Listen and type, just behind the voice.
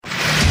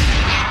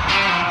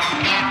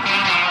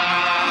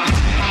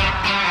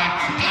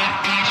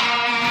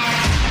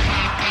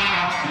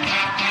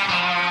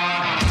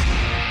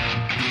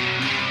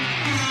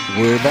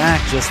We're back,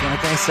 just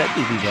like I said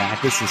we'd be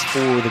back. This is For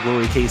the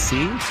Glory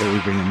KC, where we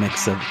bring a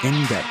mix of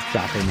in-depth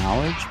Docker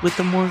knowledge with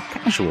a more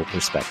casual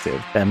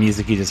perspective. That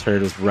music you just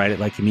heard was Write It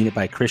Like You Mean It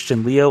by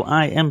Christian Leo.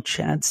 I am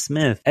Chad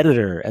Smith,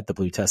 editor at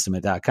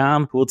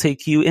thebluetestament.com, who will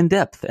take you in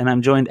depth. And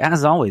I'm joined,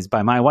 as always,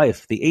 by my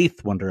wife, the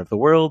eighth wonder of the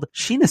world,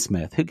 Sheena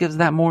Smith, who gives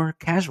that more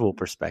casual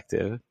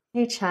perspective.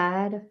 Hey,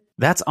 Chad.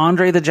 That's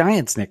Andre the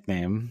Giant's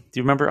nickname. Do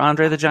you remember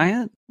Andre the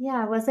Giant?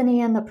 Yeah, wasn't he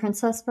in The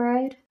Princess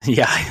Bride?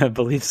 Yeah, I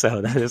believe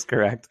so. That is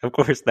correct. Of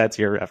course, that's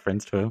your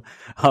reference to him.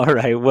 All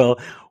right. Well,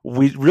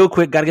 we real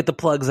quick got to get the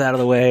plugs out of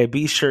the way.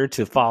 Be sure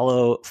to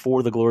follow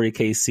For the Glory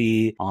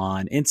KC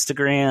on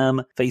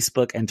Instagram,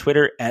 Facebook, and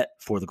Twitter at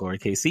For the Glory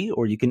KC,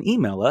 or you can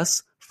email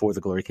us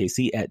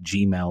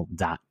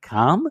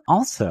forthegloryKC@gmail.com.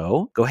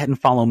 Also, go ahead and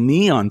follow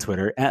me on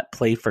Twitter at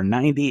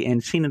Play490.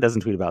 And Sheena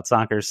doesn't tweet about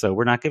soccer, so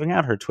we're not giving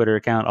out her Twitter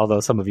account, although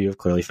some of you have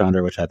clearly found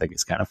her, which I think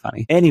is kind of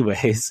funny.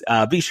 Anyways,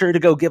 be sure to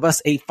go give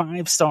us a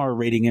 5-star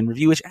rating and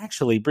review, which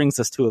actually brings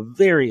us to a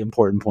very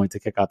important point to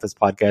kick off this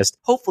podcast.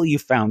 Hopefully you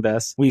found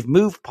us. We've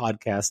moved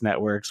podcast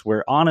networks.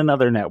 We're on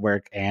another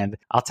network, and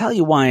I'll tell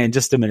you why in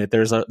just a minute.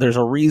 There's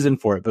a reason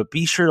for it, but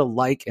be sure to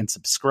like and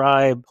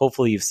subscribe.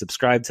 Hopefully you've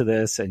subscribed to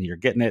this and you're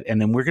getting it, and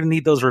then we're going to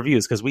need those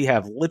reviews because we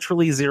have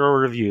literally 0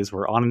 reviews.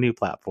 We're on a new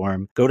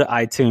platform. Go to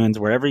iTunes,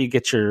 wherever you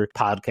get your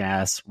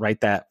podcasts,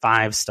 write that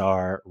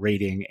 5-star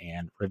rating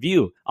and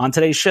review. On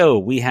today's show,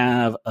 we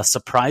have a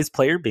surprise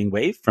player being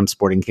waived from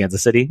Sporting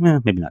Kansas City.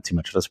 Maybe not too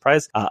much of a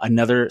surprise.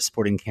 Another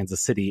Sporting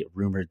Kansas City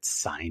rumored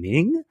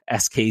signing.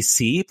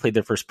 SKC played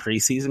their first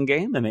preseason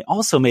game, and they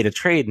also made a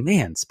trade.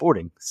 Man,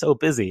 Sporting, so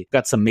busy.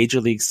 Got some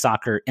Major League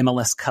Soccer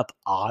MLS Cup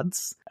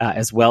odds,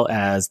 as well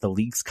as the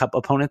League's Cup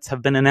opponents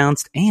have been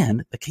announced,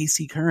 and the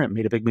KC Current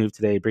made a big move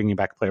today, bringing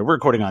back a player. We're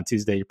recording on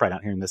Tuesday. You're probably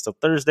not hearing this till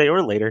Thursday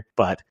or later,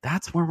 but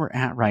that's where we're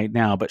at right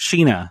now. But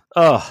Sheena,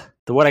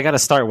 what I got to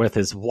start with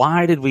is,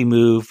 why did we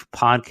move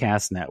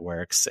podcast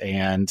networks?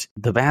 And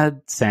the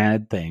bad,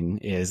 sad thing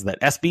is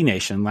that SB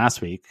Nation last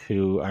week,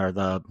 who are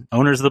the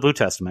owners of the Blue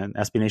Testament,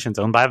 SB Nation's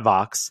owned by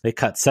Vox, they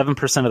cut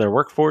 7% of their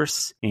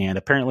workforce. And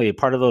apparently a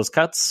part of those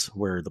cuts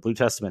were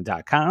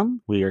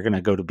thebluetestament.com. We are going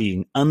to go to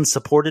being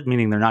unsupported,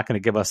 meaning they're not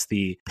going to give us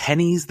the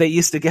pennies they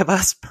used to give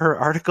us per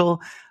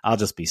article. I'll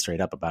just be straight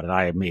up about it.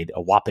 I made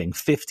a whopping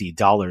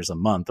 $50 a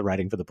month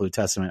writing for the Blue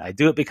Testament. I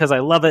do it because I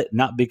love it,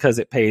 not because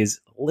it pays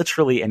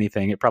literally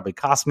anything. It probably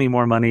costs me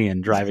more money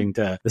in driving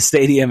to the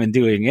stadium and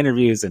doing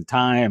interviews and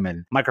time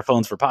and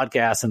microphones for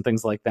podcasts and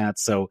things like that.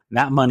 So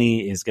that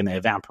money is going to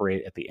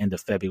evaporate at the end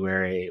of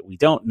February. We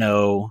don't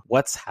know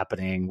what's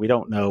happening. We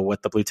don't know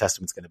what the Blue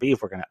Testament's going to be,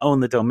 if we're going to own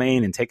the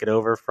domain and take it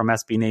over from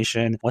SB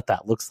Nation, what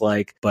that looks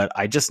like. But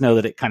I just know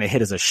that it kind of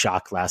hit as a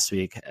shock last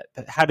week.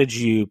 How did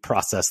you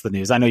process the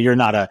news? I know you're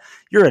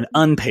an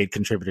unpaid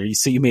contributor,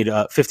 so you made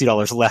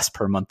 $50 less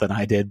per month than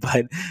I did.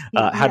 But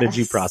how did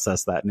you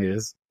process that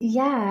news?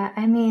 Yeah,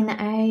 I mean,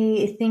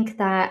 I think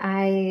that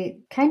I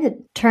kind of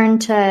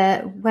turned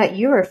to what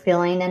you were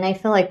feeling, and I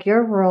feel like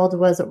your world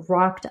was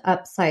rocked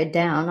upside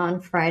down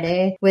on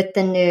Friday with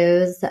the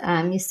news.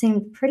 You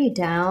seemed pretty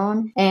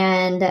down,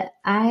 and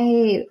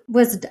I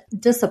was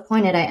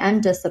disappointed. I am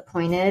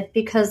disappointed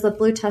because the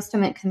Blue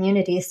Testament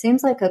community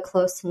seems like a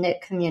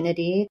close-knit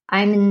community.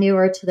 I'm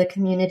newer to the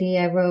community.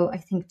 I wrote, I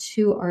think,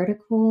 2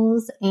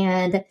 articles,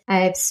 and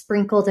I've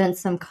sprinkled in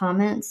some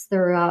comments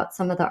throughout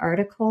some of the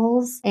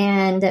articles.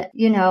 And,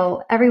 you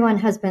know, everyone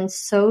has been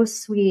so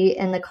sweet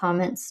in the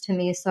comments to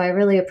me, so I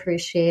really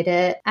appreciate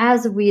it.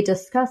 As we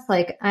discussed,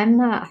 like, I'm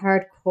not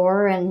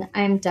hardcore, and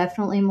I'm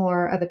definitely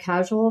more of a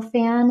casual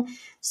fan.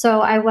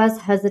 So I was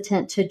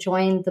hesitant to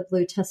join the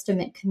Blue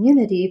Testament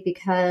community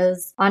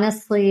because,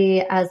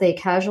 honestly, as a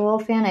casual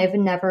fan, I've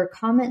never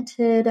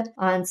commented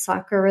on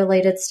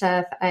soccer-related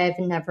stuff. I've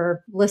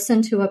never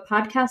listened to a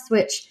podcast,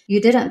 which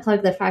you didn't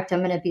plug the fact I'm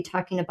going to be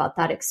talking about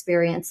that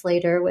experience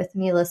later with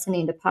me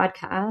listening to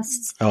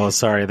podcasts. Oh,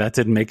 sorry, that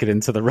didn't make it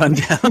into the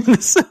rundown.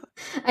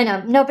 I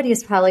know,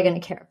 nobody's probably going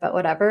to care, but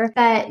whatever.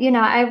 But, you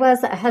know, I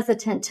was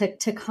hesitant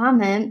to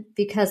comment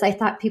because I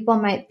thought people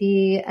might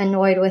be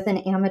annoyed with an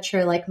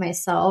amateur like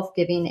myself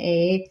giving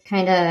a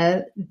kind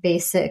of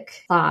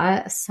basic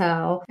thought.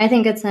 So I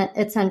think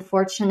it's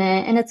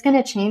unfortunate, and it's going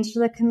to change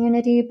the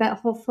community, but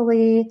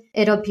hopefully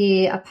it'll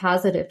be a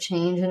positive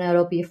change and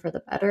it'll be for the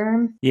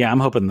better. Yeah, I'm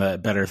hoping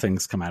that better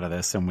things come out of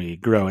this and we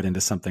grow it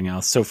into something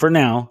else. So for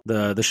now,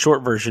 the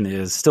short version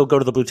is still go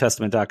to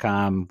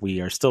thebluetestament.com. We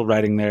are still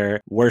writing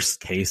there. Worst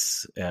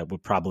case, we're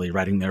probably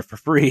writing there for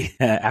free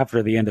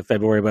after the end of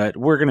February, but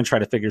we're going to try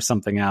to figure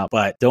something out.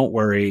 But don't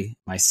worry,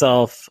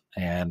 myself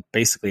and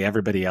basically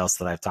everybody else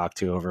that I've talked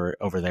to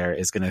over there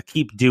is going to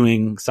keep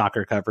doing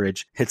soccer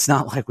coverage. It's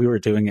not like we were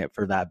doing it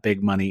for that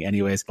big money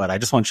anyways, but I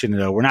just want you to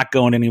know we're not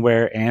going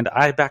anywhere. And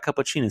I back up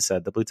what Sheena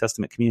said. The Blue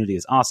Testament community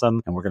is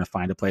awesome, and we're going to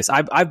find a place.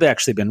 I've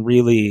actually been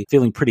really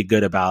feeling pretty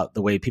good about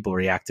the way people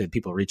reacted,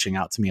 people reaching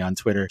out to me on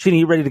Twitter. Sheena,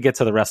 you ready to get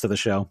to the rest of the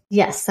show?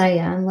 Yes, I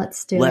am.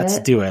 Let's do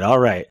it. All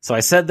right. So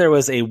I said there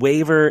was a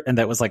waiver, and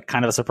that was like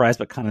kind of a surprise,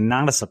 but kind of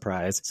not a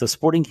surprise. So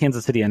Sporting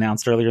Kansas City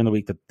announced earlier in the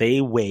week that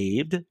they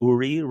waived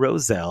Uri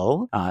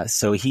Rozelle.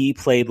 So he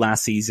played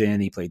last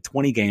season. He played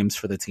 20 games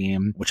for the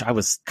team, which I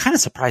was kind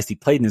of surprised he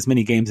played in as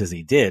many games as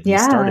he did. Yeah.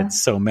 He started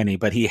so many,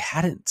 but he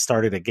hadn't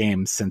started a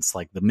game since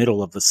like the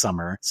middle of the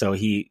summer. So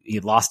he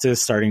lost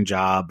his starting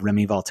job.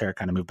 Remy Voltaire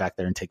kind of moved back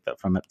there and took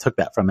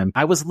that from him.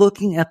 I was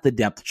looking at the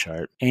depth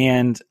chart,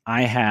 and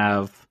I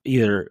have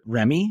either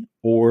Remy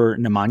or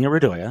Nemanja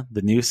Radoja,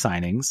 the new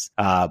signings,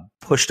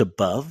 pushed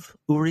above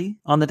Uri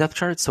on the depth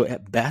chart. So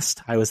at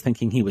best, I was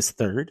thinking he was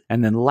third.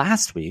 And then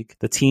last week,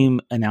 the team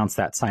announced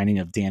that signing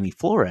of Danny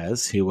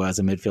Flores, who was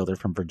a midfielder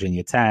from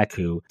Virginia Tech,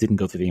 who didn't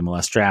go through the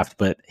MLS draft,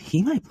 but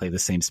he might play the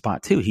same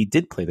spot too. He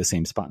did play the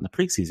same spot in the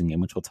preseason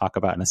game, which we'll talk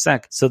about in a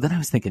sec. So then I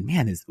was thinking,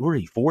 man, is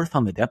Uri fourth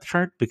on the depth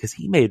chart? Because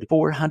he made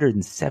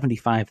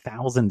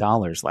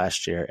 $475,000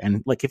 last year.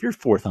 And like, if you're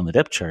fourth on the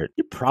depth chart,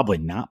 you're probably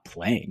not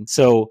playing.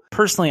 So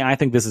personally, I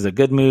think this is a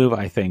good move.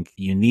 I think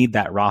you need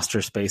that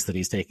roster space that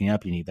he's taking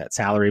up. You need that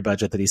salary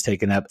budget that he's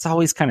taken up. It's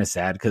always kind of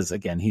sad because,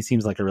 again, he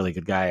seems like a really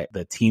good guy.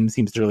 The team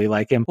seems to really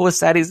like him. What was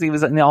sad is he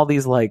was in all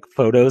these like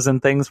photos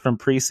and things from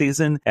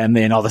preseason, and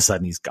then all of a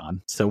sudden he's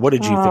gone. So what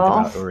did you think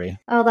about Uri?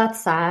 Oh,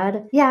 that's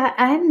sad. Yeah,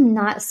 I'm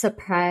not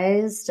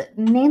surprised,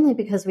 mainly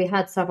because we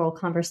had several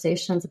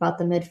conversations about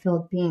the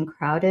midfield being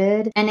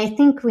crowded. And I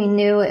think we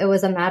knew it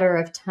was a matter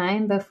of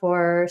time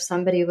before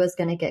somebody was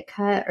going to get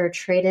cut or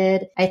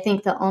traded. I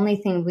think the only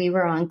thing we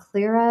were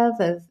unclear of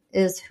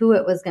is who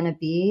it was going to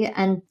be.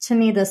 And to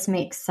me, this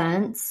makes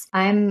sense.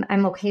 I'm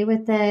okay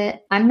with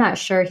it. I'm not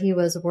sure he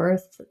was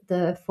worth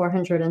the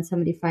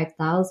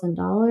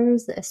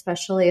 $475,000,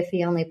 especially if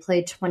he only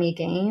played 20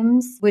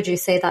 games. Would you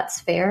say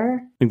that's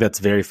fair? I think that's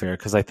very fair,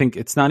 because I think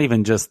it's not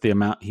even just the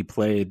amount he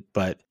played,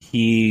 but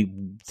he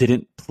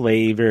didn't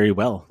play very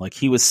well. Like,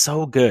 he was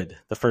so good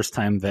the first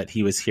time that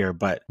he was here,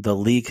 but the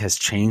league has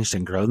changed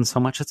and grown so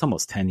much. It's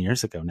almost 10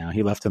 years ago now.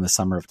 He left in the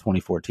summer of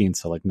 2014.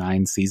 So like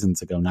 8.5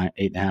 seasons ago,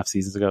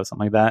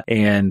 something like that.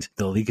 And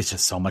the league is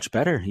just so much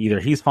better.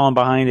 Either he's fallen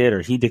behind it or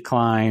he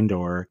declined,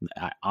 or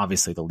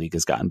obviously the league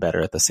has gotten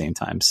better at the same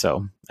time.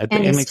 So I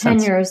think it makes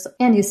sense.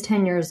 He's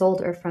 10 years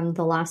older from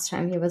the last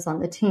time he was on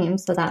the team.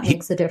 So that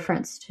makes a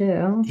difference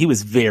too. He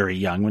was very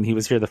young when he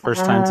was here the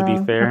first time, to be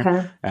fair.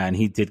 Okay. And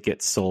he did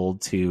get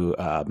sold to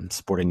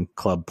Sporting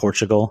Club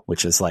Portugal,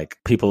 which is like,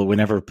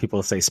 whenever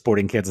people say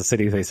Sporting Kansas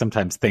City, they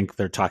sometimes think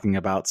they're talking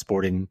about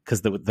Sporting,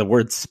 because the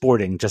word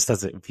Sporting, just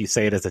as if you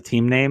say it as a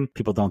team name,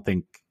 people don't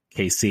think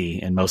KC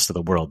in most of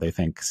the world. They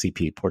think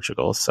CP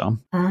Portugal. So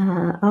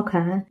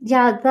okay.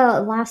 Yeah,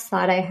 the last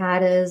thought I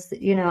had is,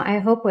 I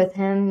hope with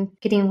him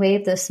getting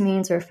waived, this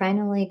means we're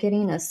finally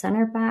getting a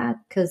center back,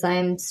 because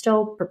I'm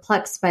still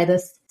perplexed by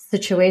this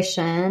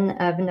situation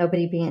of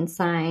nobody being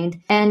signed.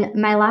 And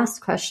my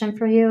last question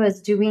for you is,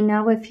 do we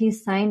know if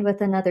he's signed with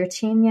another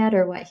team yet,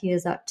 or what he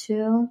is up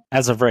to?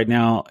 As of right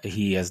now,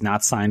 he has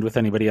not signed with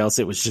anybody else.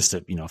 It was just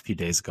a few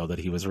days ago that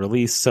he was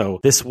released. So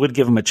this would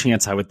give him a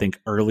chance, I would think,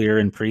 earlier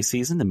in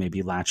preseason to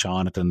maybe latch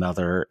on at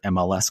another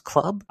MLS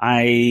club.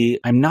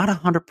 I'm not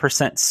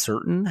 100%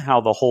 certain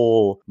how the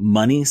whole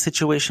money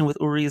situation with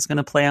Uri is going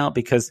to play out,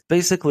 because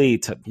basically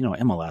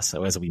MLS,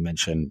 so as we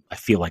mentioned, I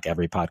feel like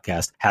every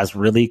podcast has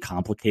really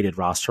complicated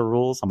roster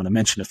rules. I'm going to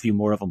mention a few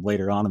more of them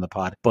later on in the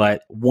pod.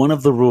 But one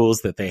of the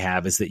rules that they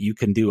have is that you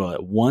can do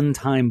a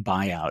one-time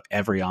buyout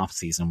every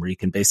offseason, where you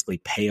can basically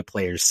pay a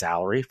player's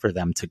salary for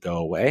them to go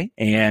away.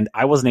 And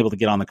I wasn't able to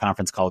get on the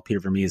conference call with Peter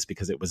Vermees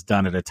because it was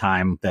done at a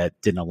time that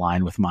didn't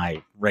align with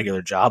my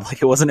regular job.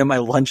 Like, it wasn't in my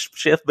lunch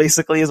shift,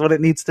 basically, is what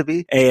it needs to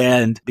be.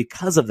 And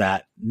because of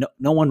that,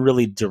 no one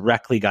really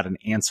directly got an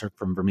answer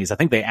from Vermees. I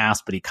think they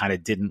asked, but he kind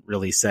of didn't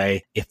really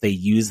say if they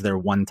used their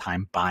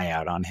one-time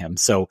buyout on him.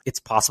 So it's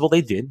possible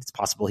they did. It's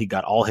possible he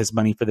got all his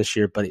money for this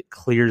year, but it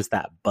clears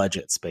that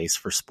budget space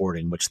for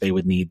Sporting, which they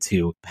would need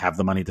to have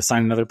the money to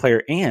sign another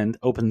player, and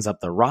opens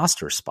up the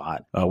roster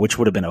spot, which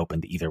would have been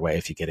opened either way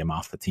if you get him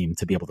off the team,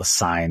 to be able to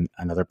sign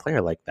another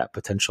player like that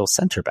potential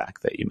center back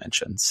that you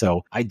mentioned.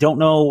 So I don't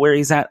know where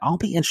he's at. I'll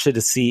be interested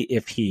to see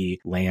if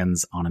he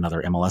lands on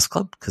another MLS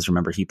club, because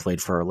remember, he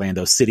played for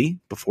Orlando City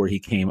before he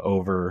came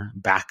over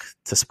back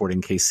to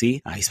Sporting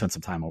KC. He spent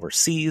some time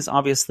overseas,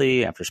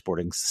 obviously, after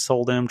Sporting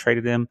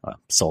traded him.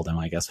 Sold him,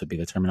 I guess, would be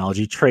the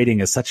terminology. Trading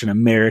is such an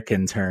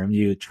American term.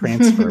 You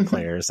transfer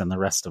players in the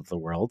rest of the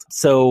world.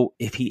 So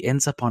if he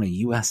ends up on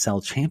a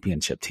USL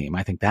championship team,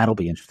 I think that'll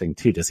be interesting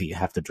too. Does he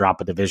have to drop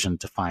a division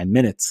to find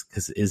minutes?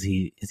 Because is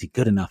he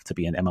good enough to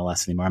be in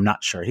MLS anymore? I'm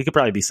not sure. He could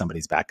probably be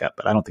somebody's backup,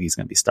 but I don't think he's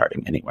going to be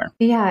starting anywhere.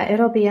 Yeah,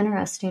 it'll be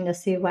interesting to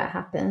see what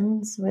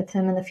happens with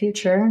him in the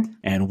future.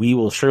 And we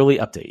will surely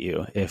update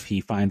you if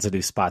he finds a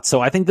new spot.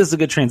 So I think this is a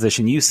good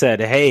transition. You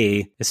said,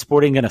 hey, is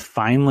Sporting going to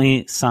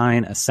finally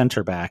sign a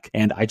center back?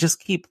 And I just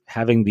keep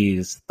having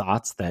these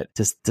thoughts that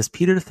does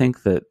Peter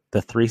think that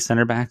the 3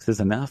 center backs is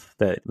enough,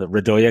 that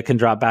Radoja can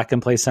drop back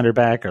and play center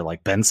back, or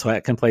like Ben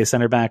Sweat can play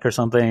center back or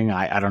something.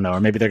 I don't know. Or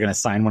maybe they're going to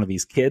sign one of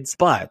these kids.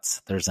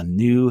 But there's a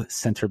new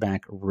center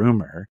back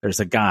rumor. There's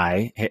a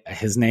guy,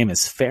 his name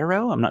is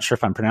Ferro. I'm not sure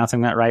if I'm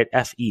pronouncing that right.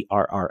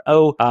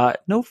 Ferro.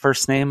 No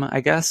first name,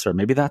 I guess, or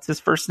maybe that's his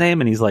first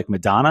name and he's like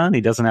Madonna and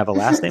he doesn't have a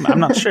last name. I'm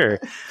not sure.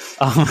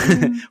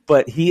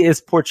 But he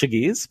is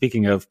Portuguese.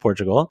 Speaking of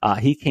Portugal,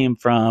 he came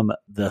from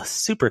the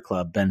super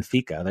club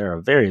Benfica. They're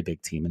a very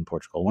big team in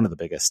Portugal, one of the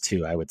biggest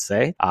too, I would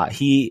say.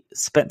 He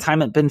spent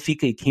time at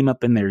Benfica. He came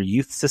up in their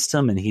youth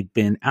system and he'd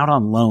been out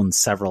on loan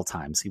several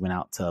times. He went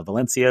out to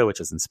Valencia, which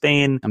is in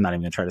Spain. I'm not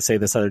even going to try to say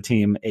this other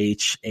team,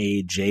 Hajduk.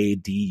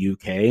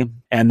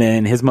 And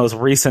then his most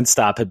recent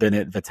stop had been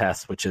at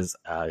Vitesse, which is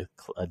a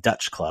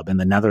Dutch club in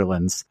the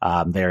Netherlands.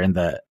 They're in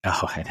the,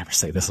 I never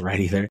say this right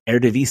either,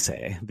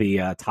 Eredivisie,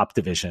 the top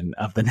division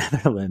of the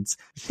Netherlands.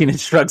 Sheena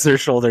shrugs her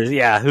shoulders.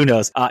 Yeah, who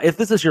knows? If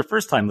this is your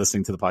first time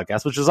listening to the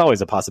podcast, which is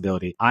always a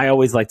possibility, I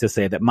always like to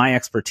say that my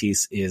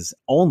expertise is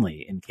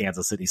only in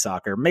Kansas City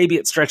soccer. Maybe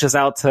it stretches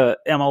out to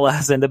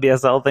MLS and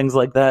WSL, things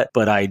like that,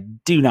 but I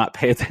do not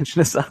pay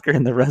attention to soccer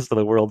in the rest of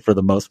the world for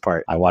the most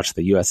part. I watch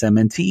the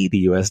USMNT,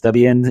 the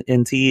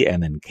USWNT,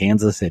 and then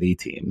Kansas City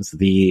teams.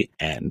 The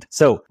end.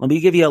 So let me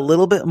give you a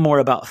little bit more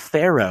about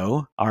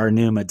Ferro, our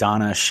new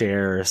Madonna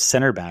share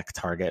center back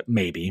target.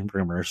 Maybe,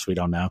 rumors, we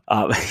don't know.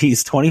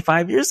 He's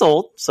 25 years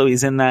old, so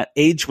he's in that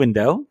age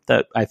window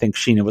that I think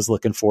Sheena was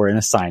looking for in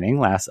a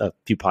signing a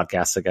few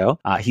podcasts ago.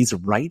 He's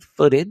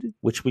right-footed,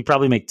 which we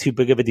probably make too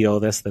big of a deal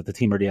of this, that the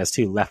team already has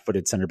 2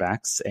 left-footed center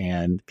backs,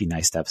 and it'd be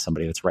nice to have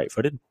somebody that's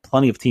right-footed.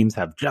 Plenty of teams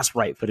have just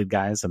right-footed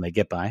guys, and they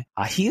get by.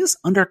 He is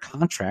under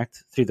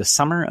contract through the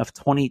summer of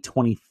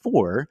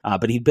 2024,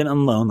 but he'd been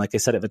on loan, like I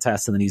said, at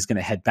Vitesse, and then he's going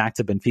to head back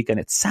to Benfica. And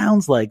it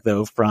sounds like,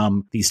 though,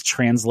 from these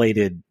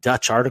translated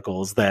Dutch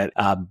articles that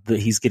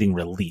he's getting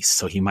released,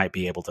 so he might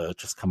be able to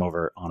just come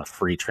over on a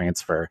free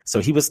transfer. So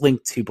he was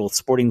linked to both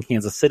Sporting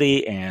Kansas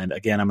City and,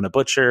 again, I'm going to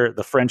butcher,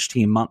 the French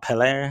team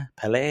Montpellier,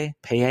 but I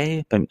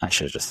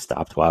should have just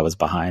stopped while I was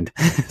behind.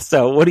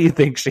 So what do you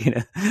think,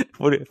 Sheena?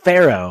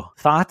 Ferro,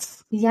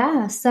 thoughts?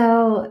 Yeah,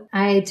 so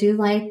I do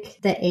like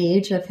the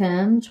age of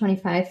him.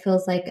 25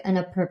 feels like an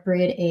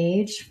appropriate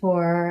age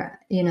for,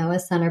 a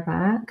center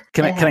back.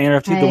 Can I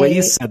interrupt you? The way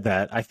you said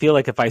that, I feel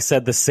like if I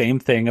said the same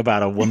thing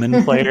about a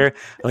woman player,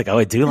 like,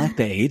 I do like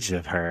the age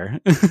of her.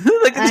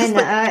 I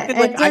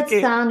know. It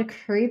did sound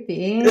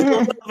creepy.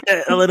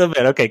 A little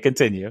bit. Okay,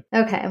 continue.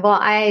 Okay. Well,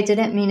 I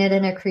didn't mean it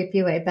in a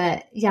creepy way,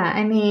 but yeah,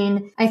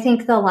 I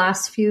think the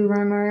last few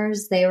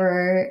rumors, they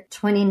were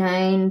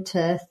 29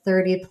 to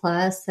 30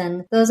 plus,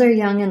 and those are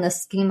young in the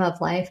scheme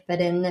of life,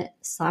 but in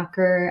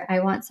soccer,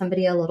 I want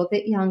somebody a little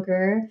bit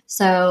younger.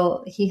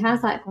 So he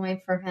has that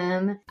going for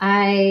him.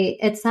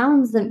 It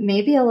sounds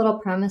maybe a little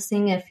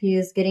promising if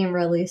he's getting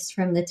released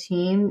from the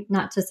team.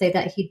 Not to say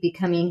that he'd be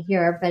coming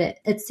here, but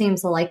it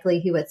seems likely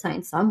he would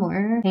sign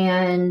somewhere.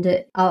 And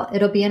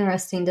it'll be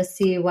interesting to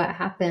see what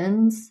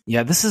happens.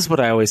 Yeah, this is what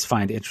I always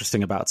find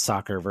interesting about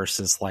soccer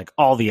versus like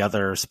all the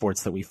other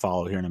sports that we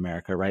follow here in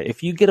America, right?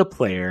 If you get a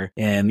player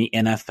in the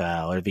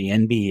NFL or the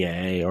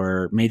NBA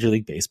or Major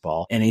League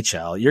Baseball,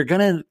 NHL, you're going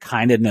to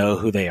kind of know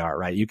who they are,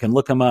 right? You can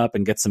look them up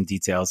and get some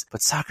details,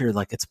 but soccer,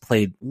 like, it's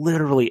played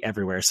literally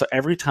everywhere. So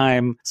every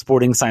time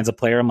Sporting signs a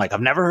player, I'm like,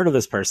 I've never heard of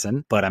this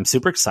person, but I'm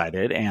super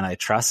excited and I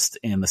trust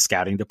in the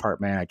scouting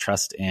department. I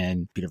trust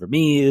in Peter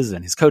Vermees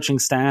and his coaching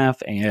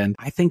staff. And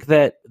I think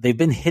that they've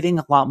been hitting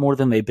a lot more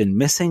than they've been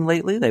missing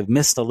lately. They've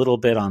missed a little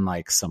bit on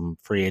like some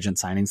free agent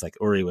signings, like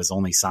Uri was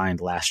only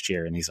signed last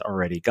year and he's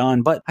already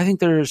gone. But I think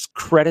there's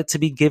credit to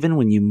be given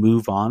when you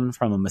move on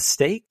from a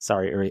mistake.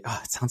 Sorry, Uri.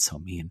 Oh, it sounds so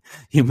mean.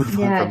 You move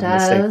on from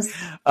a mistake.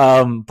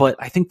 But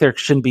I think there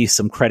shouldn't be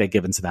some credit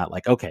given to that.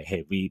 Like, okay,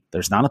 hey,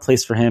 there's not a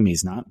place for him.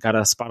 He's not got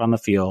a spot on the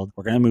field.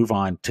 We're going to move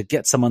on to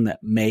get someone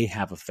that may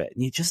have a fit.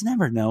 And you just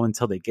never know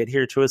until they get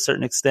here to a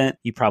certain extent.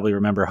 You probably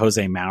remember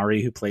Jose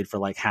Maury, who played for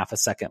like half a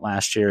second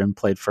last year and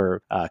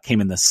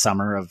came in the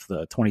summer of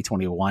the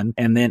 2021.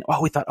 And then,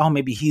 we thought,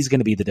 maybe he's going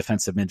to be the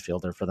defensive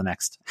midfielder for the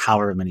next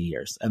however many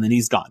years. And then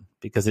he's gone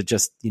because it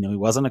just, he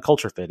wasn't a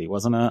culture fit. He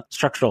wasn't a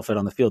structural fit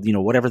on the field,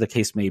 whatever the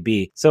case may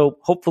be. So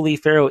hopefully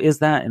Ferro is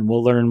that, and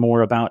we'll learn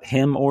more about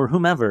him or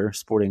whomever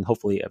Sporting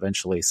hopefully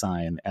eventually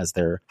sign as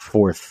their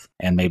 4th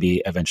and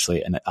maybe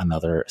eventually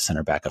another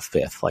center back, a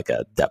 5th, like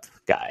a depth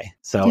guy.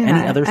 So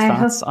any other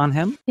thoughts on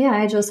him? Yeah,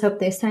 I just hope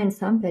they sign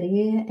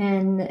somebody.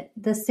 And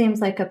this seems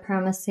like a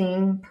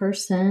promising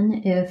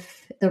person.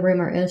 If the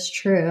rumor is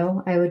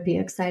true, I would be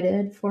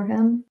excited for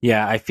him.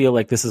 Yeah, I feel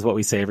like this is what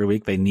we say every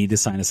week. They need to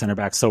sign a center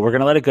back. So we're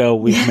going to let it go. So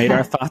we've made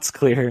our thoughts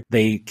clear.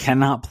 They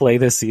cannot play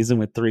this season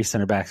with 3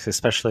 center backs,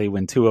 especially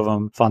when 2 of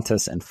them,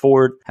 Fontes and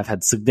Ford, have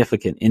had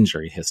significant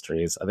injury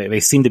histories. They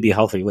seem to be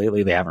healthy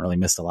lately. They haven't really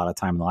missed a lot of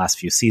time in the last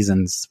few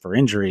seasons for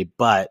injury,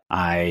 but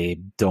I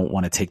don't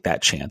want to take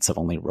that chance of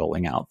only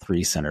rolling out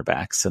 3 center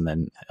backs and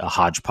then a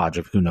hodgepodge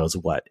of who knows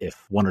what if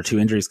 1 or 2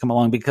 injuries come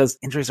along, because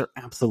injuries are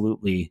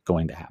absolutely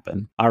going to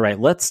happen. All right,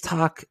 let's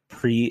talk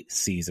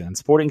preseason.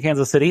 Sporting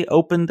Kansas City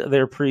opened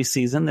their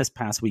preseason this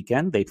past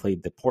weekend. They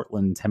played the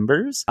Portland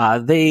Timbers.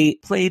 They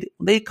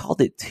called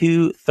it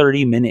 2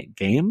 30-minute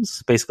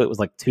games. Basically, it was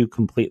like 2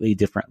 completely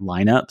different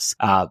lineups.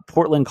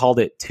 Portland called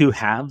it 2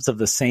 halves of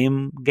the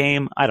same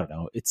game. I don't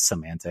know. It's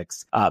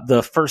semantics.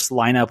 The first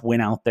lineup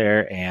went out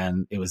there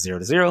and it was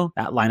 0-0.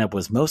 That lineup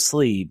was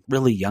mostly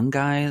really young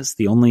guys.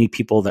 The only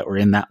people that were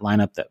in that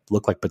lineup that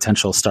looked like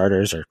potential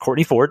starters are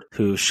Courtney Ford,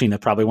 who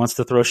Sheena probably wants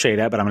to throw shade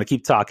at, but I'm going to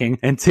keep talking,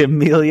 and Tim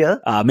Melia.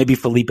 Maybe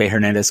Felipe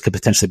Hernandez could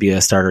potentially be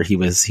a starter. He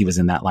was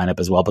in that lineup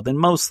as well, but then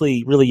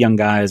mostly really young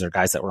guys or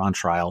guys that were on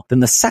trial. Then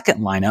the second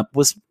lineup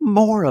was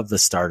more of the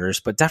starters,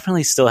 but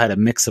definitely still had a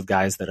mix of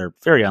guys that are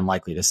very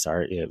unlikely to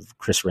start. You have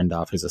Chris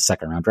Rindolph, who's a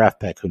second-round draft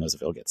pick. Who knows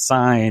if he'll get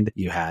signed?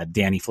 You had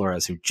Danny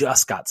Flores, who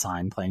just got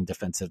signed, playing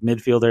defensive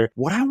midfielder.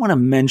 What I want to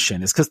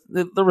mention is, because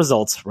the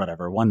results,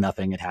 whatever,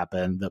 1-0, it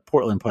happened. The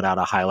Portland put out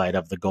a highlight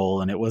of the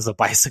goal, and it was a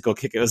bicycle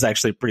kick. It was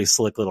actually a pretty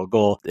slick little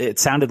goal. It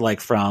sounded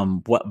like,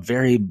 from what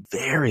very,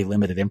 very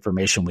limited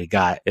information we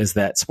got, is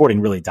that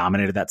Sporting really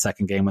dominated that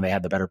second game when they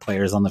had the better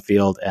players on the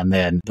field, and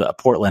then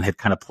Portland had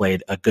kind of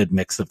played a good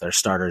mix of their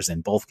starters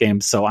in both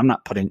games. So I'm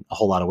not putting a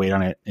whole lot of weight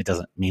on it. It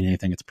doesn't mean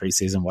anything. It's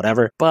preseason,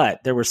 whatever.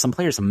 But there were some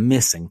players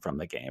missing from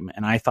the game,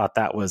 and I thought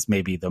that was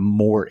maybe the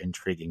more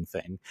intriguing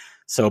thing.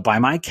 So by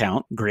my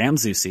count, Graham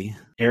Zusi,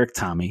 Eric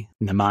Tommy,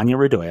 Nemanja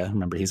Radoja,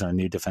 remember he's our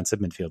new defensive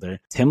midfielder,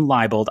 Tim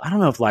Leibold, I don't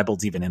know if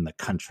Leibold's even in the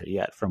country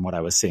yet from what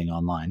I was seeing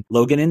online,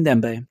 Logan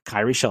Ndembe,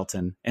 Kyrie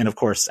Shelton, and of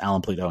course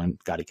Alan Pluto and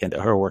Gadi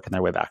Kendo, who are working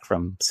their way back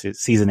from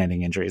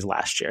season-ending injuries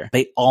last year.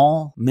 They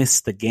all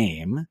missed the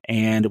game,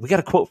 and we got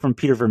a quote from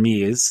Peter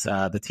Vermees.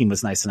 The team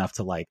was nice enough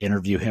to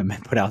interview him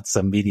and put out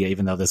some media,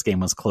 even though this game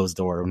was closed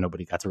door and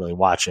nobody got to really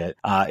watch it.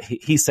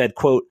 He said,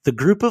 quote, "The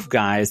group of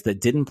guys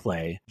that didn't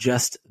play,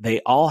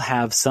 they all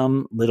have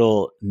some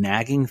little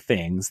nagging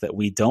things that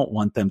we don't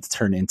want them to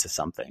turn into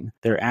something.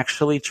 They've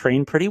actually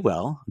trained pretty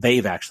well.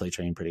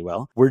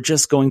 We're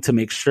just going to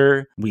make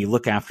sure we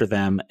look after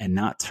them and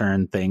not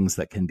turn things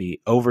that can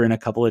be over in a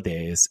couple of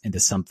days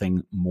into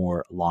something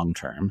more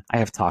long-term." I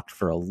have talked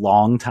for a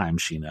long time,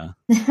 Sheena.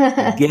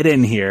 Get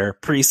in here,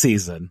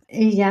 preseason.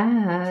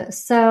 Yeah.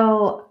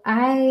 So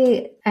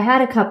I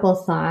had a couple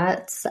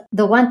thoughts.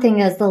 The one thing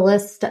is the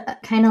list,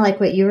 kind of like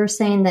what you were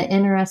saying,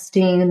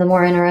 the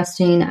more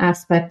interesting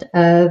aspect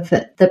of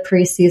the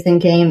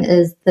preseason game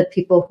is the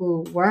people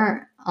who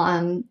weren't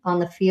on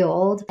the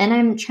field. And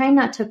I'm trying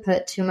not to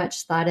put too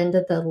much thought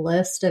into the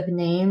list of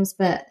names,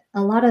 but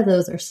a lot of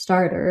those are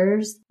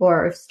starters,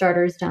 or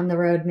starters down the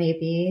road,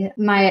 maybe.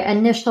 My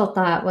initial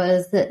thought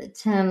was that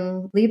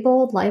Tim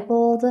Leibold.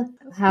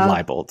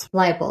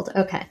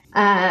 Okay.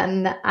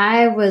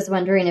 I was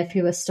wondering if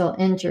he was still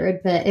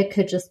injured, but it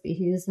could just be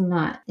he's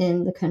not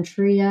in the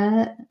country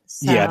yet.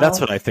 So. Yeah,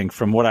 that's what I think.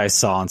 From what I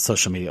saw on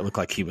social media, it looked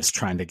like he was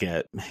trying to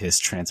get his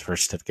transfer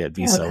certificate,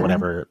 visa,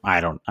 whatever. I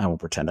won't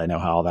pretend I know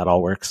how all that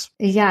all works.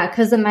 Yeah,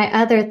 because my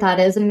other thought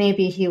is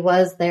maybe he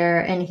was there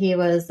and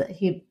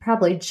he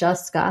probably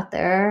just got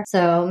there.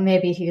 So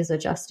maybe he's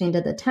adjusting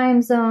to the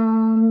time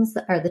zones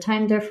or the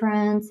time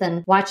difference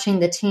and watching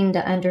the team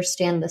to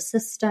understand the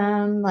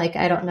system.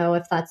 I don't know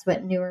if that's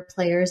what newer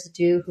players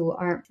do who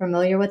aren't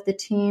familiar with the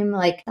team.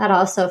 That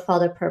also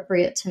felt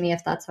appropriate to me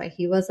if that's why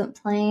he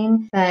wasn't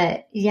playing.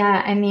 But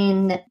yeah, I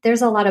mean,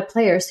 there's a lot of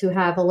players who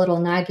have a little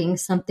nagging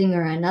something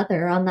or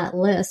another on that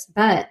list.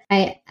 But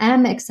I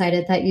am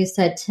excited that you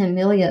said Tim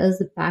Melia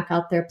is back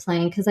out there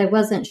playing, because I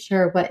wasn't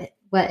sure what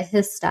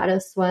his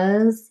status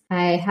was.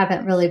 I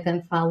haven't really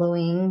been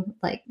following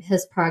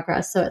his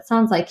progress. So it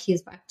sounds like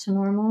he's back to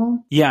normal.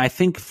 Yeah, I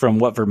think from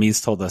what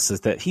Vermees told us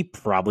is that he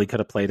probably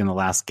could have played in the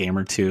last game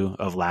or two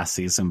of last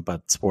season,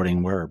 but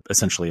Sporting were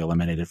essentially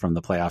eliminated from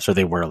the playoffs, or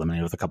they were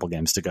eliminated with a couple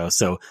games to go.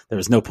 So there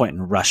was no point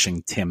in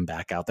rushing Tim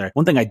back out there.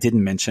 One thing I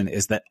didn't mention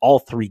is that all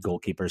 3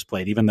 goalkeepers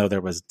played, even though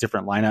there was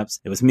different lineups.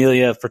 It was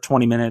Melia for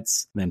 20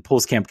 minutes. Then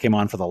Poolskamp came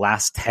on for the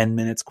last 10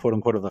 minutes, quote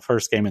unquote, of the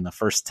first game and the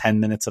first 10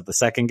 minutes of the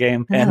second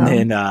game. Oh. And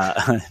then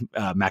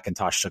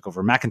McIntosh took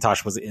over.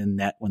 McIntosh was in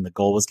net when the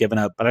goal was given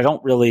up, but I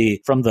don't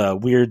really, from the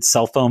weird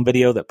cell phone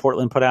video that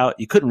Portland put out,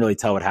 you couldn't really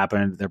tell what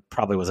happened. There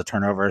probably was a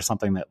turnover or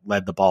something that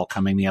led the ball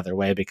coming the other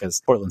way,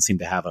 because Portland seemed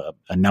to have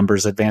a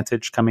numbers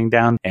advantage coming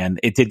down, and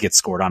it did get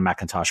scored on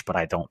McIntosh, but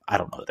I don't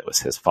know that it was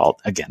his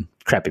fault. Again,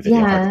 crappy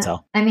video, hard to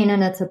tell. I mean,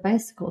 and it's a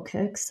bicycle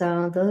kick,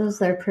 so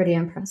those are pretty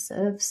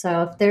impressive.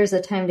 So if there's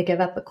a time to give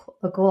up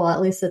a goal,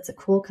 at least it's a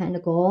cool kind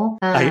of goal.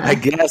 I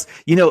guess,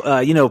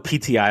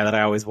 PTI that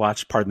I always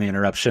watch, pardon the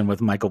interruption,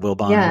 with Michael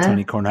Wilbon and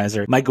Tony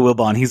Kornheiser. Michael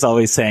Wilbon, he's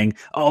always saying,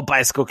 "Oh,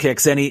 bicycle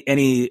kicks, any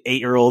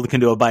 8-year-old can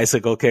do a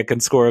bicycle kick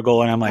and score a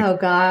goal." And I'm like, "Oh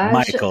gosh,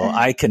 Michael,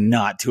 I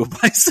cannot do a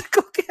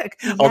bicycle kick."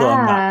 Although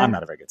I'm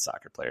not a very good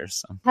soccer player.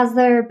 So has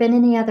there been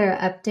any other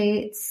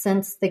updates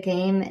since the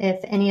game? If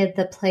any of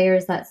the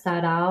players that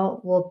sat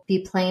out will be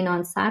playing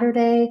on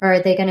Saturday, or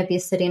are they going to be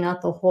sitting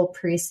out the whole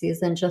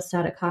preseason just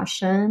out of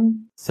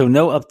caution? So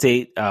no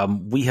update.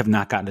 We have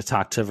not gotten to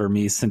talk to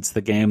Vermes since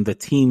the game. The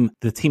team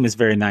is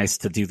very nice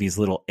to do these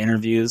little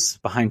interviews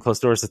behind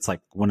closed doors. It's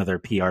like one of their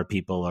PR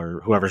people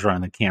or whoever's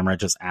running the camera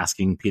just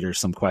asking Peter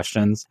some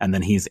questions and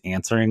then he's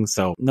answering.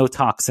 So no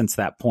talk since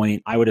that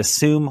point. I would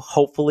assume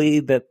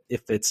hopefully that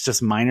if it's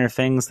just minor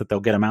things that they'll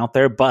get them out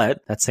there.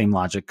 But that same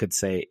logic could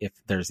say if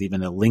there's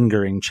even a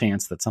lingering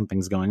chance that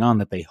something's going on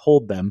that they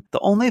hold them. The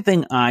only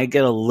thing I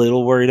get a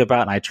little worried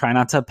about, and I try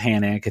not to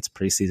panic, it's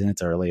preseason,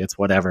 it's early, it's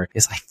whatever,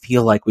 is I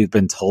feel like we've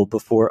been told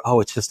before, oh,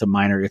 it's just a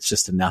minor, it's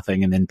just a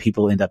nothing. And then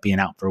people end up being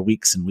out for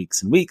weeks and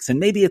weeks and weeks. And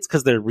maybe it's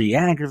because they're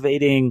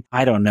re-aggravating.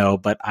 I don't know,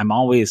 but I'm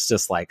always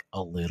just like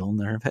a little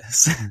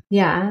nervous.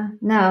 Yeah,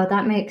 no,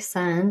 that makes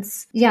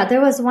sense. Yeah,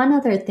 there was one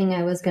other thing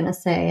I was going to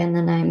say, and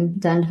then I'm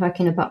done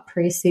talking about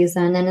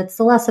preseason. And it's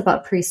less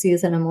about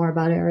preseason and more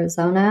about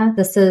Arizona.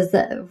 This is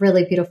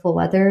really beautiful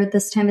weather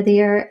this time of the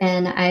year.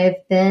 And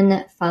I've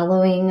been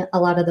following a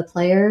lot of the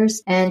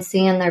players and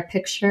seeing their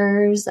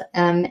pictures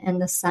in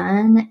the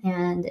sun.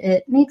 And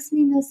it makes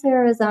me miss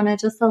Arizona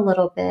just a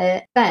little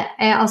bit. But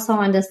I also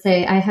wanted to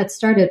say I had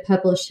started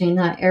publishing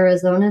that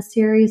Arizona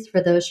series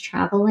for those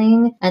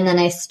traveling. And then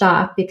I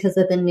stopped because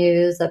of the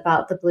news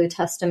about the Blue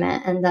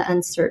Testament and the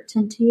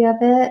uncertainty of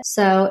it.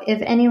 So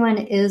if anyone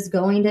is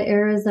going to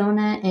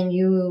Arizona and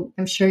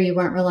I'm sure you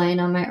weren't relying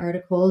on my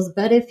articles,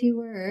 but if you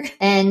were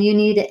and you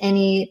need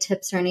any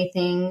tips or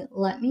anything,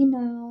 let me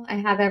know. I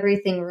have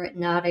everything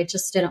written out. I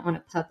just didn't want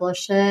to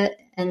publish it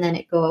and then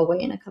it go away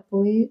in a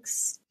couple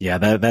weeks. Yeah,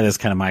 that is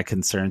kind of my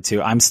concern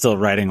too. I'm still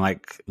writing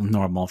like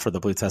normal for the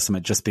Blue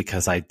Testament just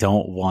because I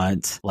don't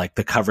want like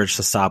the coverage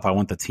to stop. I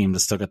want the team to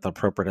still get the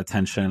appropriate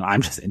attention.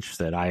 I'm just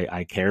interested.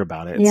 I care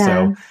about it. Yeah.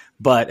 So,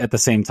 but at the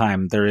same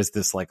time, there is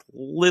this like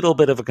little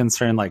bit of a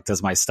concern, like,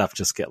 does my stuff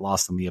just get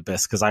lost in the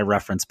abyss? Because I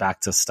reference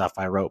back to stuff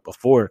I wrote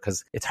before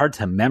because it's hard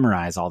to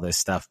memorize all this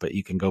stuff, but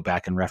you can go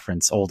back and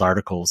reference old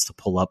articles to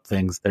pull up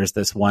things. There's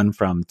this one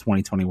from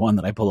 2021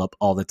 that I pull up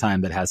all the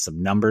time that has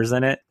some numbers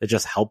in it. It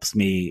just helps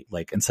me,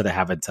 like, instead of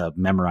having to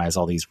memorize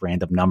all these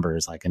random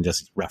numbers, I can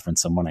just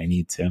reference them when I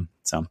need to.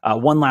 So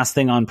one last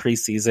thing on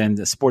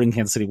preseason, Sporting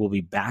Kansas City will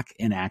be back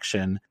in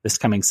action this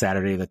coming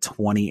Saturday, the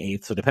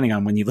 28th. So depending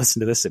on when you listen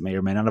to this, it may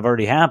or may not have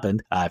already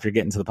happened if you're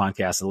getting to the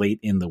podcast late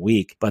in the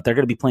week. But they're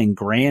going to be playing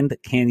Grand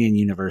Canyon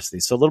University.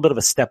 So a little bit of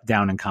a step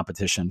down in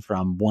competition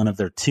from one of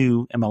their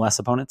two MLS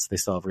opponents. They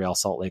still have Real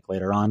Salt Lake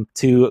later on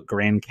to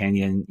Grand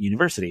Canyon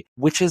University,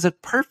 which is a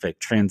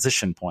perfect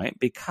transition point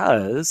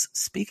because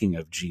speaking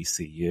of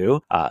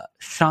GCU,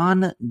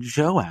 Sean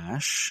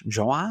Joash,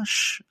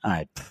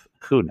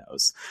 who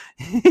knows?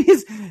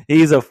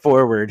 He's a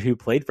forward who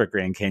played for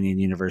Grand Canyon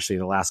University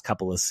the last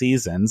couple of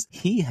seasons.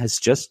 He has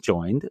just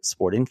joined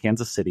Sporting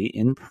Kansas City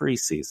in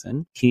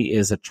preseason. He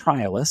is a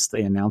trialist.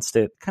 They announced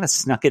it, kind of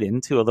snuck it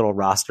into a little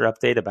roster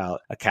update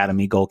about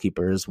academy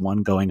goalkeepers,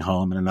 one going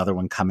home and another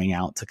one coming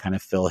out to kind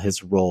of fill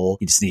his role.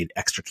 You just need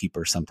extra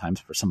keepers sometimes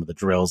for some of the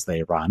drills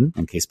they run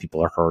in case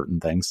people are hurt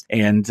and things.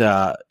 And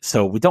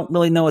so we don't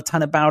really know a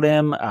ton about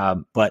him,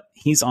 but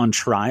he's on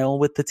trial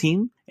with the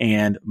team.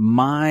 And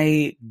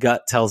my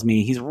gut tells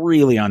me he's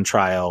really on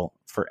trial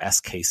for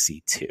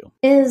SKC2.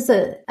 Is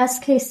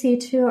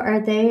SKC2, are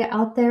they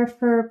out there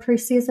for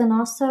preseason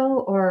also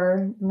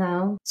or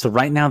no? So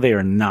right now they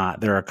are not.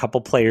 There are a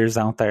couple players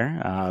out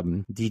there,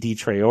 Didi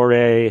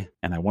Traore,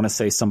 and I want to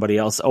say somebody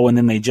else. Oh, and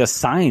then they just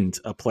signed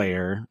a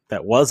player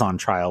that was on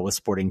trial with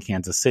Sporting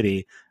Kansas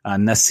City,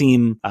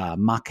 Nassim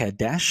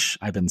Makadesh.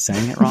 I've been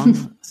saying it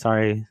wrong.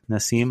 Sorry,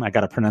 Nassim. I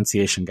got a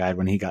pronunciation guide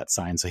when he got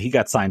signed. So he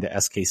got signed to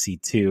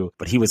SKC2,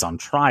 but he was on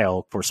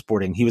trial for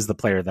Sporting. He was the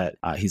player that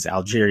he's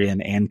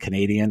Algerian and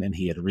Canadian, and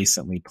he had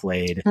recently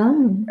played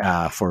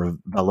for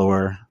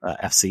Valour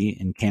FC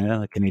in Canada,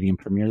 the Canadian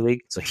Premier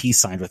League. So he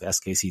signed with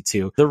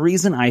SKC2. The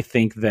reason I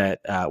think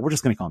that we're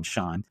just going to call him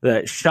Sean,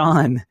 that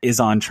Sean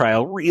is on trial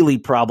really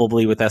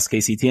probably with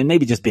SKC2 and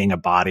maybe just being a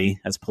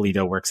body as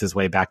Polito works his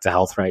way back to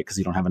health, right? Because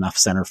you don't have enough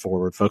center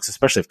forward folks,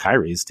 especially if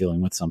Kyrie is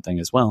dealing with something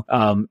as well,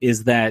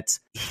 is that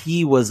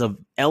he was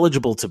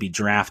eligible to be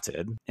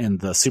drafted in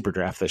the super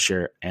draft this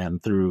year,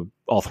 and through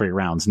all three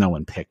rounds, no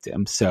one picked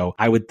him. So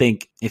I would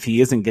think if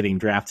he isn't getting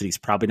drafted, he's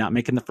probably not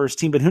making the first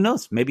team, but who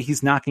knows? Maybe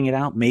he's knocking it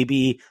out.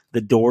 Maybe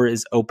the door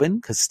is open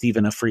because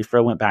Stephen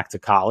Afrifra went back to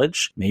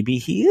college. Maybe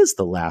he is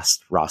the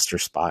last roster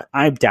spot.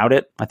 I doubt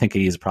it. I think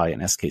he is probably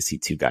an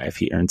SKC2 guy if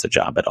he earns a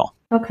job at all.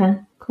 Okay,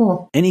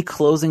 cool. Any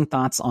closing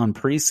thoughts on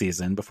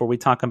preseason before we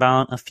talk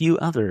about a few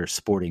other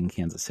Sporting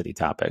Kansas City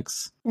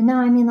topics? No,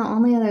 I mean, the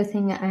only other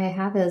thing I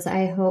have is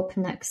I hope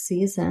next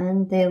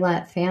season they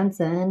let fans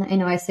in. I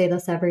know I say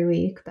this every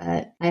week,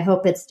 but I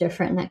hope it's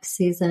different next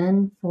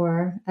season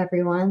for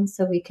everyone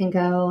so we can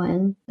go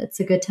and it's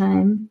a good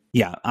time.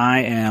 Yeah, I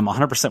am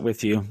 100%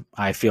 with you.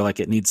 I feel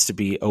like it needs to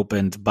be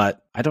opened,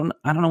 but I don't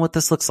know what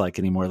this looks like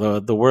anymore.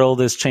 The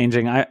world is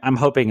changing. I'm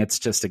hoping it's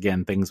just,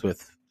 again, things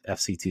with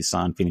FC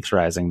Tucson, Phoenix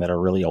Rising that are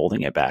really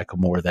holding it back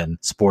more than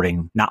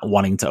Sporting not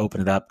wanting to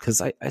open it up,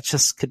 because it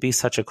just could be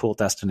such a cool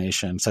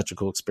destination, such a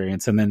cool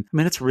experience. And then, I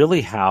mean, it's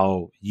really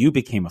how you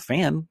became a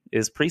fan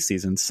is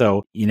preseason.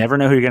 So you never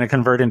know who you're going to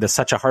convert into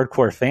such a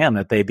hardcore fan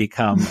that they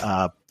become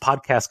a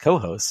podcast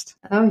co-host.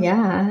 Oh,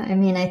 yeah. I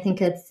mean, I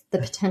think it's the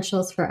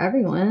potentials for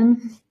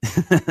everyone.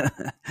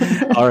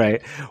 All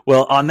right.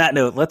 Well, on that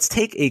note, let's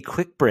take a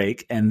quick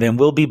break and then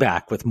we'll be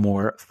back with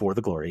more For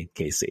the Glory,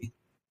 KC.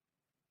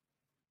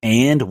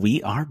 And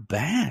we are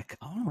back.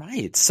 All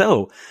right.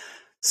 So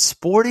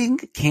Sporting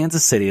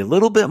Kansas City, a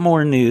little bit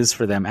more news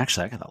for them.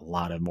 Actually, I got a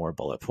lot of more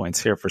bullet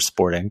points here for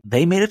Sporting.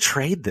 They made a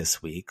trade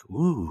this week.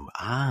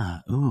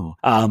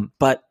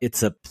 But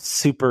it's a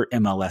super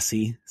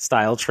MLS-y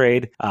style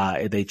trade.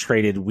 They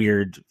traded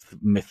weird,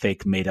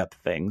 fake made-up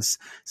things.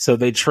 So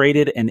they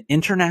traded an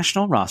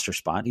international roster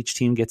spot. Each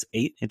team gets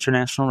 8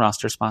 international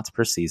roster spots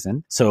per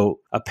season. So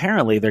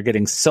apparently they're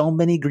getting so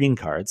many green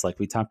cards, like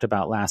we talked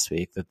about last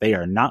week, that they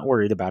are not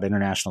worried about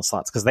international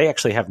slots, because they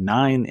actually have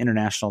 9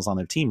 internationals on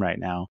their team right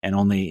now and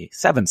only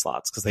 7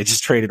 slots because they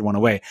just traded one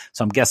away.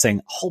 So I'm guessing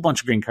a whole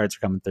bunch of green cards are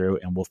coming through,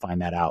 and we'll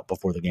find that out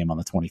before the game on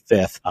the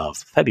 25th of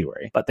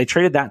February. But they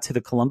traded that to the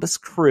Columbus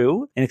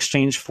Crew in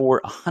exchange for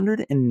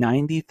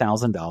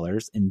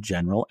 $190,000 in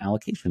general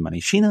allocation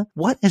money. Sheena,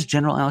 what is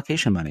general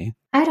allocation money?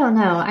 I don't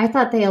know. I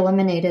thought they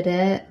eliminated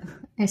it.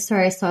 I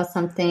swear I saw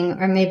something,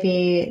 or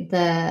maybe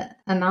the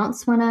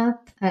amounts went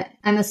up.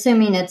 I'm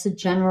assuming it's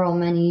general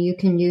money you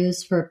can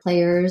use for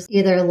players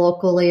either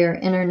locally or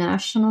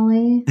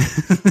internationally.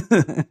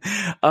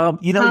 How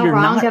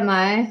wrong am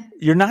I?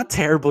 You're not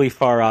terribly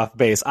far off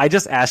base. I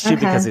just asked you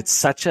because it's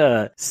such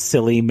a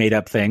silly made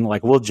up thing.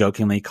 Like, we'll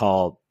jokingly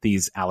call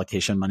these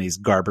allocation monies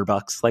Garber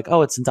bucks. Like,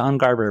 oh, it's Don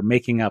Garber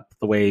making up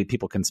the way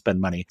people can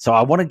spend money. So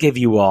I want to give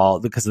you all,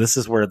 because this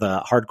is where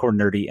the hardcore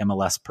nerdy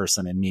MLS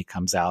person in me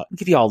comes out, I'll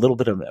give you all a little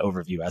bit of an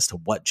overview as to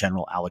what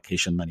general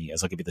allocation money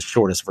is. I'll give you the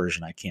shortest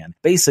version I can.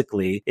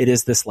 Basically, it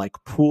is this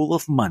like pool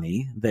of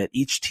money that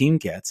each team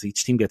gets.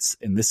 Each team gets,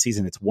 in this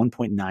season, it's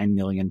 $1.9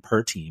 million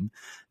per team,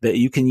 that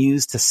you can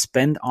use to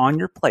spend on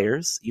your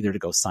players, either to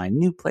go sign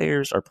new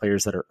players or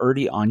players that are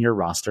already on your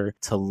roster,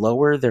 to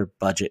lower their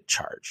budget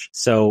charge.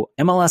 So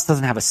MLS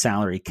doesn't have a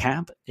salary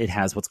cap. It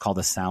has what's called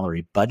a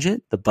salary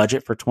budget. The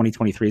budget for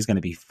 2023 is going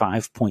to be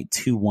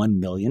 $5.21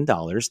 million,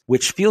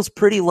 which feels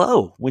pretty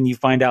low when you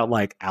find out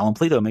like Alan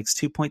Polito makes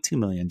 $2.2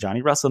 million.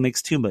 Johnny Russell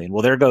makes $2 million.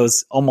 Well, there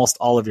goes almost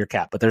all of your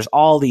cap. But there's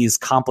all these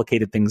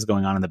complicated things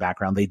going on in the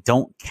background. They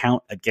don't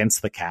count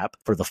against the cap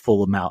for the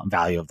full amount and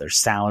value of their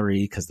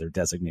salary because they're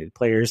designated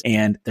players.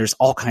 And there's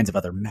all kinds of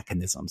other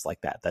mechanisms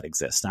like that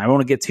exist. Now, I don't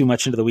want to get too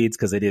much into the weeds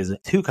because it is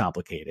too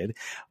complicated.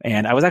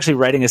 And I was actually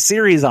writing a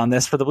series on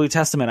this for the Blue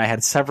Testament. I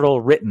had several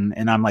written,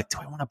 and I'm like, do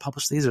I want to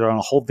publish these or do I want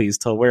to hold these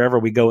till wherever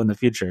we go in the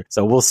future?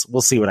 So we'll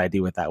see what I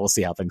do with that. We'll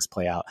see how things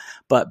play out.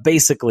 But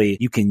basically,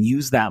 you can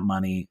use that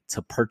money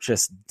to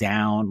purchase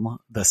down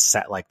the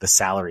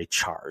salary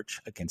charge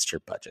against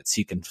your budget. So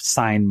you can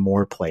sign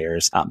more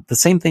players. The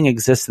same thing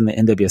exists in the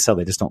NWSL.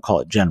 They just don't call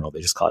it general. They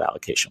just call it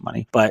allocation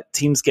money. But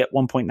teams get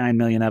 1.9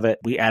 million of it.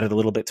 We added a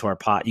little bit to our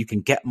pot. You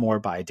can get more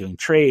by doing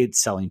trades,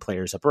 selling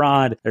players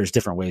abroad. There's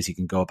different ways you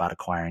can go about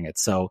acquiring it.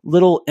 So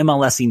little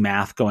MLS-y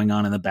math going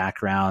on in the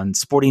background.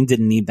 Sporting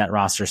didn't need that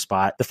roster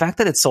spot. The fact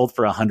that it sold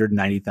for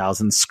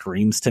 $190,000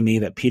 screams to me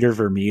that Peter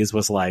Vermees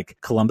was like,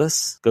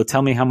 Columbus, go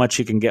tell me how much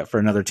you can get for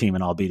another team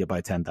and I'll beat it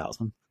by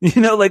 10,000.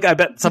 Like I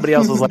bet somebody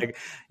else was like,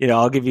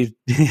 I'll give you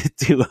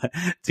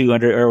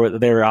 200, or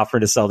they were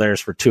offering to sell theirs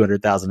for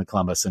 200,000 to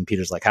Columbus. And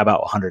Peter's like, how about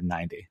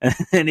 190?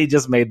 And he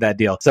just made that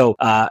deal. So,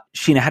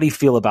 Sheena, how do you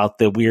feel about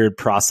the weird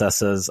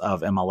processes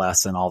of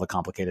MLS and all the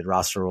complicated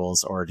roster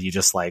rules? Or do you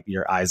just like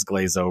your eyes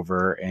glaze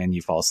over and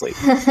you fall asleep?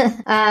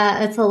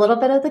 It's a little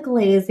bit of the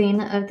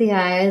glazing of the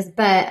eyes,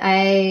 but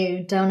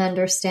I don't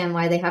understand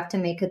why they have to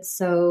make it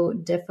so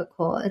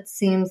difficult. It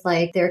seems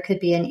like there could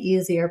be an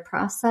easier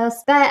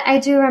process. But I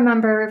do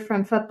remember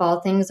from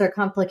football, things are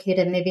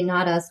complicated, maybe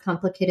not as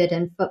complicated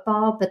in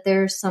football, but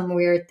there's some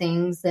weird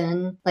things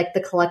in like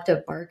the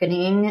collective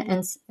bargaining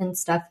and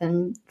stuff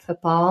in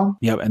football.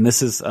 Yep. And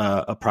this is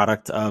a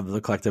product of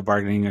the collective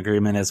bargaining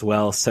agreement as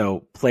well.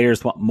 So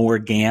players want more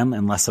GAM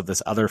and less of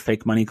this other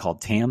fake money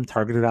called TAM,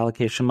 targeted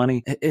allocation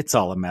money. It's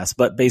all a mess.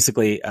 But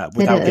basically,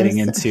 without getting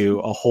into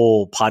a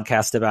whole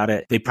podcast about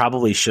it, they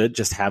probably should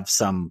just have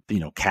some,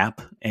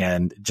 cap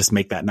and just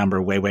make that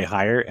number way, way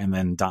higher, and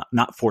then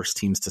not force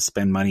teams to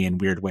spend money in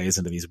weird ways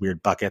into these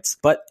weird buckets.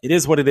 But it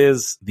is what it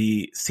is.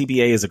 The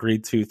CBA is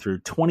agreed to through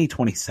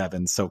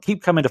 2027. So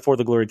keep coming to For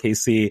the Glory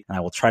KC, and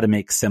I will try to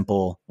make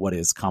simple what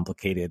is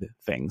complicated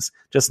things.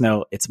 Just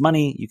know it's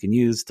money you can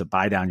use to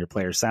buy down your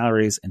players'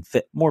 salaries and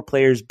fit more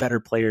players, better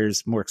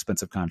players, more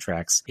expensive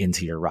contracts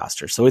into your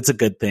roster. So it's a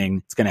good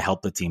thing. It's going to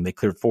help the team. They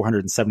cleared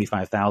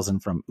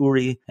 $475,000 from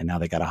Uri, and now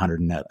they got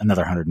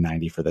another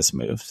 190 for this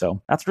move.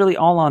 So that's really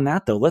all on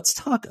that, though. Let's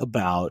talk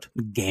about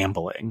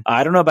gambling.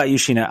 I don't know about you,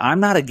 Sheena. I'm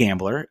not a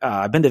gambler.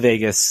 I've been to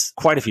Vegas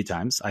quite a few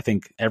times. I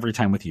think every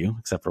time with you,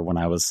 except for when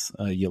I was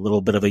a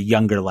little bit of a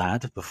younger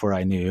lad before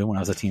I knew when I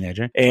was a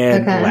teenager.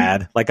 And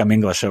lad, like I'm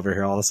English over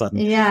here all of a sudden.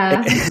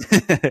 Yeah.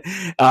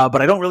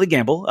 But I don't really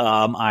gamble.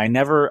 I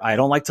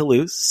don't like to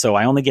lose. So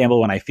I only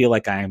gamble when I feel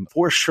like I'm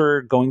for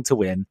sure going to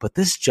win. But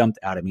this jumped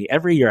out at me.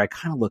 Every year I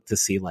kind of look to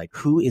see like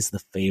who is the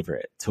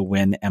favorite to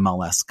win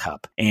MLS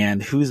Cup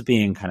and who's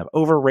being kind of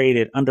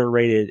overrated,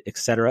 underrated,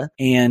 etc.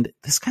 And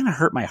this kind of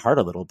hurt my heart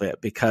a little bit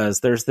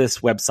because there's this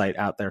website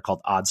out there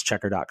called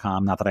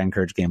oddschecker.com. Not that I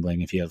encourage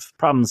gambling. If you have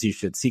problems, you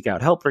should seek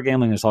out help for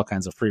gambling. There's all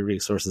kinds of free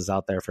resources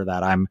out there for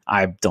that.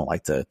 I don't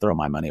like to throw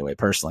my money away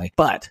personally,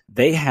 but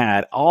they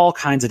had all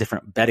kinds of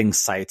different betting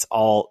sites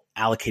all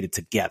allocated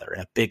together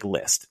in a big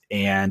list.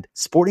 And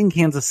Sporting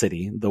Kansas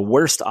City, the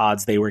worst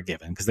odds they were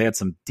given, because they had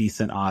some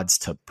decent odds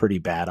to pretty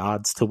bad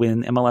odds to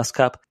win MLS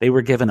Cup, they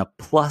were given a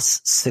plus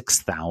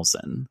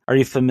 6,000. Are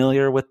you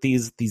familiar with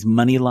these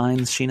money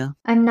lines, Sheena?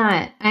 I'm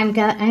not.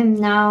 I'm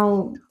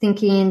now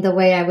thinking the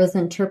way I was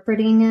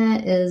interpreting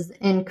it is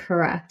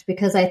incorrect,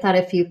 because I thought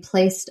if you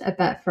placed a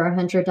bet for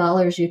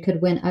 $100, you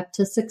could win up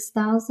to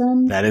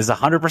 6,000. That is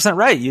 100%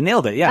 right. You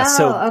nailed it. Yeah.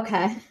 Oh,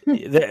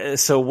 okay.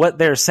 So what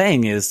they're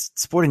saying is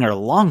Sporting are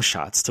long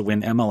shots to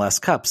win MLS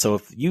Cup. So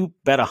if you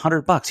bet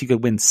 $100, you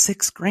could win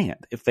 $6,000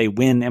 if they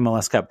win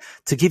MLS Cup.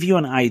 To give you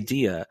an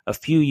idea, a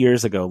few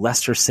years ago,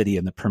 Leicester City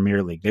in the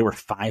Premier League, they were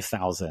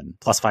 5,000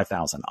 plus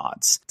 5,000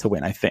 odds to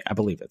win. I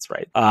believe it's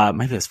right.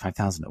 Maybe it's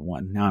 5,000 to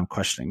 1. Now I'm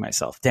questioning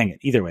myself. Dang it.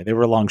 Either way, they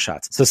were long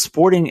shots. So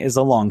Sporting is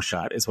a long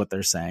shot is what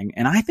they're saying.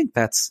 And I think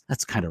that's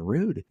kind of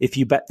rude. If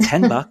you bet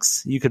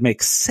 $10, you could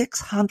make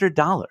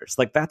 $600.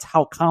 Like that's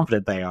how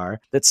confident they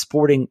are that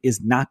Sporting is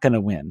not going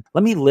to win.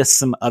 Let me list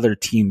some other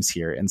teams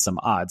here and some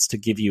odds to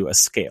give you a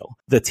scale.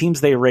 The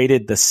teams they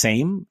rated the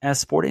same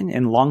as Sporting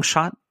in long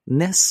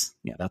shotness,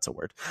 yeah, that's a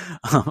word.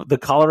 The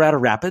Colorado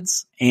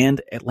Rapids and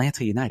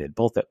Atlanta United,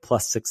 both at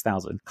plus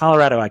 6,000.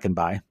 Colorado I can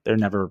buy. They're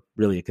never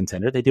really a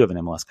contender. They do have an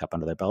MLS Cup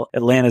under their belt.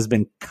 Atlanta's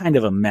been kind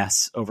of a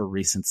mess over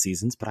recent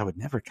seasons, but I would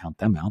never count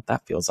them out.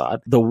 That feels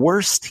odd. The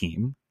worst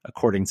team,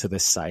 according to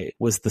this site,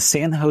 was the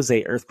San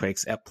Jose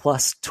Earthquakes at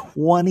plus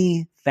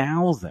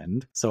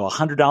 20,000. So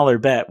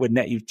 $100 bet would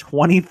net you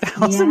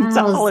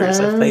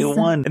 $20,000 if they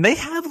won. And they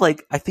have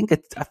I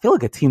feel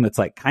like a team that's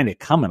like kind of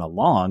coming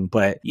along,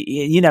 but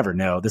you never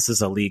know. This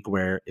is a league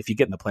where if you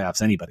get in the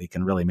playoffs, anybody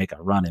can really make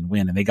a run and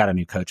win. And they got a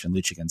new coach in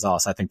Luchi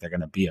Gonzalez. I think they're going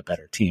to be a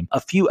better team.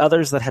 A few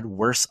others that had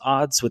worse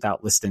odds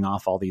without listing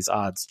off all these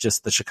odds,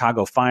 just the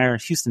Chicago Fire,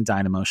 Houston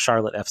Dynamo,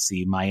 Charlotte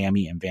FC,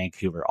 Miami, and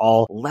Vancouver,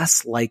 all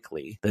less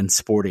likely than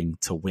Sporting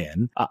to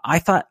win. I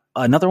thought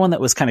another one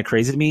that was kind of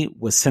crazy to me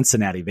was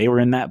Cincinnati. They were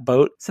in that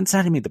boat.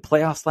 Cincinnati made the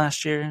playoffs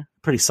last year.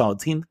 Pretty solid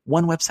team.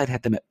 One website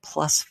had them at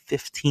plus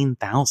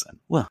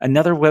 15,000. Well,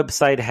 another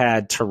website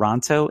had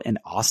Toronto and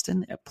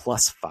Austin at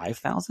plus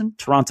 5,000.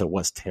 Toronto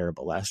was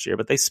terrible last year,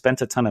 but they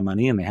spent a ton of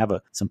money and they have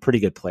some pretty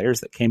good players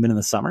that came in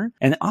the summer.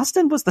 And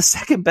Austin was the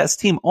second best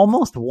team,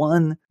 almost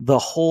won the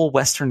whole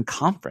Western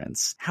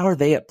Conference. How are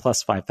they at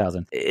plus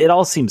 5,000? It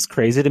all seems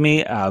crazy to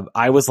me.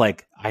 I was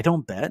like, I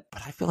don't bet,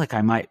 but I feel like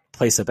I might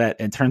place a bet.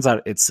 And it turns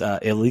out it's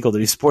illegal to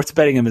do sports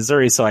betting in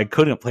Missouri, so I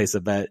couldn't place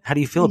a bet. How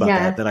do you feel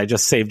about that I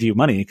just saved you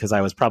money because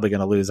I was probably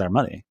going to lose our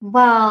money?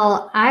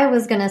 Well, I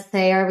was going to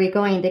say, are we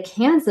going to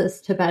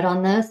Kansas to bet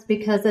on this?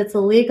 Because it's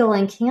illegal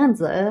in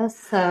Kansas.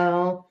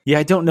 So yeah,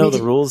 I don't know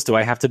the rules. Do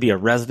I have to be a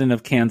resident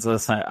of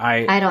Kansas?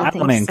 I don't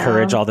want to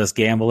encourage all this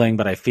gambling,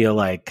 but I feel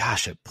like,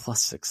 gosh, at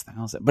plus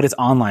 6,000. But it's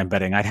online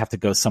betting. I'd have to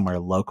go somewhere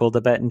local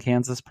to bet in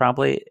Kansas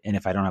probably. And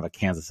if I don't have a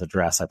Kansas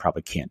address, I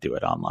probably can't do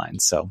it online.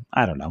 So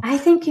I don't know. I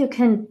think you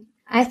can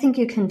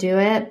do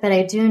it, but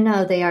I do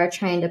know they are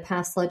trying to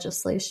pass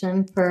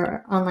legislation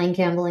for online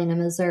gambling in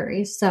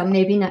Missouri. So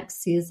maybe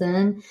next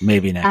season.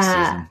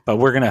 But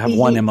we're going to have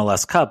one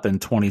MLS Cup in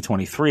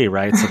 2023,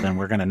 right? So then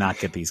we're going to not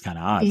get these kind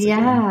of odds.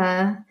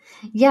 Yeah. Again.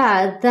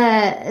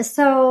 Yeah.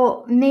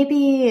 So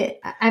maybe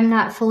I'm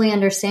not fully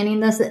understanding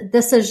this.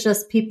 This is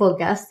just people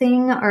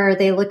guessing. Or are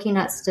they looking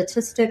at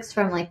statistics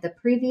from like the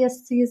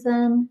previous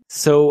season?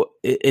 So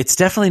it's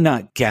definitely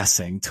not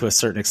guessing to a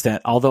certain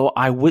extent, although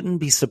I wouldn't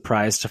be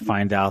surprised to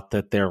find out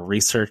that their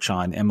research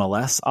on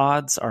MLS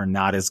odds are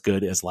not as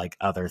good as like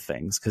other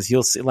things. Cause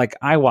you'll see, like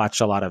I watch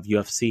a lot of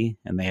UFC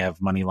and they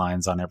have money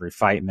lines on every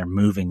fight and they're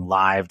moving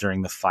live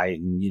during the fight.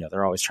 And,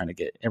 they're always trying to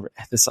get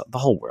the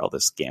whole world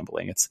is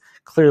gambling. It's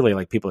clearly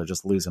like people are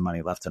just losing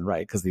money left and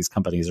right because these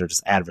companies are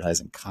just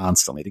advertising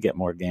constantly to get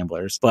more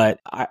gamblers. But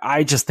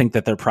I just think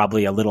that they're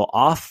probably a little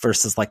off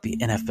versus like the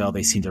NFL.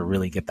 They seem to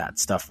really get that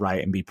stuff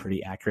right and be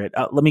pretty accurate.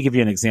 Let me give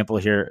you an example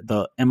here.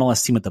 The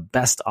MLS team with the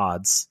best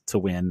odds to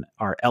win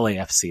are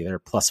LAFC. They're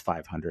plus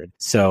 500.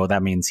 So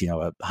that means,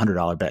 a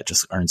 $100 bet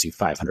just earns you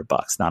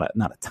 $500,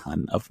 not a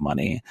ton of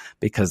money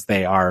because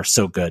they are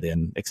so good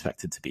and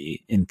expected to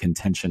be in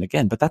contention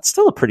again. But that's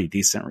still a pretty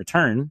decent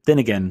return. Then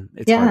again,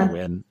 it's hard to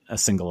win. a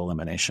single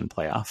elimination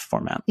playoff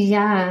format.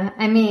 Yeah.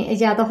 I mean,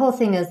 yeah, the whole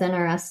thing is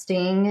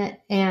interesting.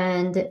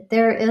 And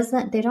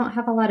they don't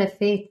have a lot of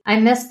faith. I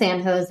missed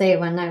San Jose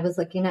when I was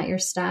looking at your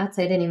stats.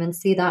 I didn't even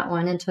see that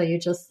one until you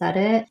just said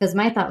it. Because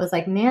my thought was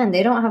like, man,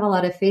 they don't have a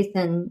lot of faith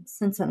in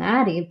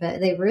Cincinnati, but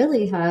they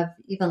really have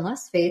even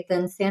less faith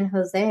in San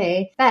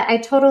Jose. But I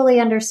totally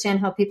understand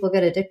how people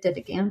get addicted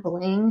to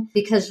gambling,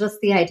 because just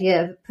the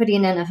idea of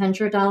putting in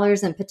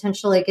 $100 and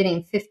potentially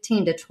getting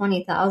 15 to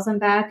 20,000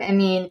 back. I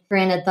mean,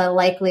 granted, the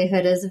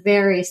likelihood is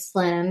very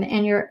slim,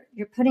 and you're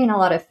putting a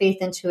lot of faith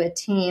into a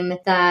team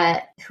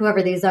that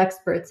whoever these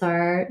experts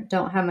are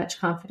don't have much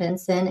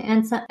confidence in.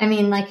 And so, I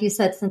mean, like you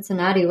said,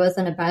 Cincinnati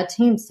wasn't a bad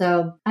team.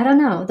 So I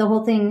don't know. The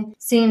whole thing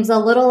seems a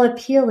little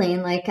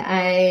appealing. Like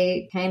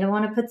I kind of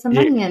want to put some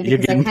money in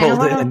because I kind of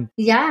want to.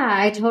 Yeah,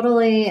 I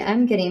totally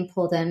am getting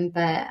pulled in,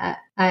 but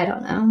I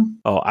don't know.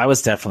 Oh, I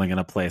was definitely going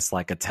to place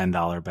like a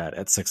 $10 bet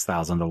at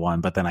 6,000 to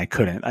 1, but then I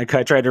couldn't. I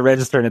tried to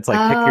register, and it's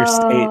like, pick your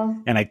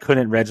state, and I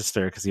couldn't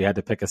register because you had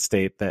to pick a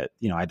state that,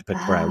 I had to pick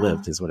where I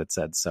lived is what it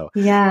said. So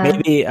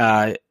maybe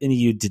any of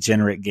you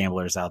degenerate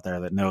gamblers out there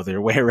that know their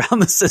way around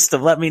the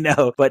system, let me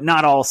know. But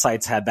not all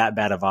sites had that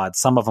bad of odds.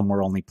 Some of them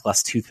were only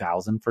plus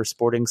 2,000 for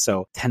sporting.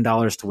 So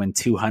 $10 to win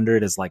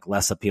 200 is like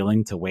less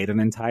appealing to wait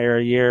an entire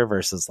year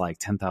versus like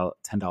 $10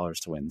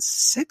 to win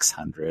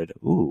 600.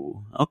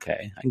 Ooh,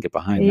 okay. I can get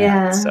behind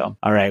that. So,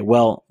 all right.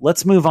 Well,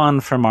 let's move on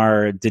from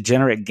our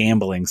degenerate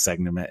gambling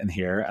segment in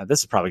here.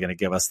 This is probably going to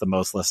give us the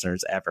most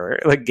listeners ever,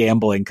 like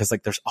gambling, because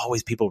like there's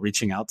always people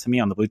reaching out to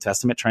me on the Blue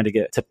Testament trying to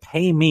get to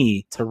pay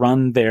me to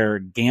run their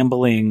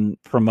gambling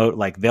promote.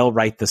 Like they'll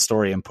write the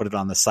story and put it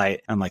on the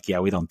site. I'm like, yeah,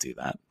 we don't do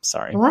that.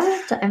 Sorry.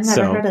 What? I've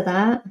never heard of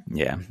that.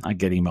 Yeah, I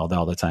get emailed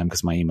all the time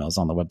because my email's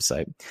on the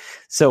website.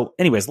 So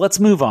anyways, let's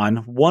move on.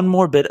 One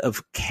more bit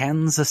of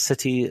Kansas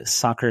City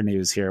soccer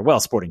news here.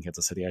 Well, Sporting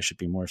Kansas City, I should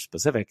be more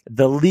specific.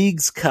 The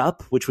Leagues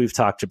Cup, which we've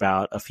talked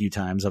about a few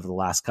times over the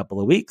last couple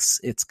of weeks,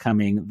 it's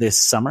coming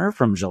this summer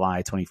from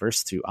July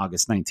 21st to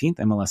August 19th.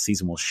 MLS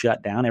season will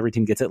shut down. Every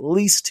team gets at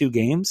least 2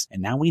 games,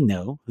 and now we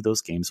know who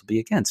those games will be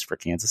against for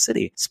Kansas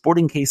City.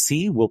 Sporting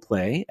KC will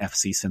play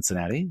FC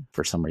Cincinnati,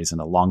 for some reason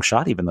a long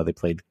shot, even though they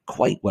played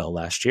quite well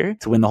last year,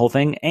 to win the whole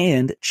thing,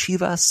 and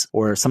Chivas,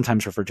 or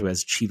sometimes referred to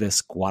as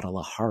Chivas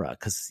Guadalajara,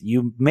 because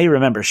you may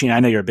remember, Sheena, I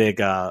know you're a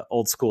big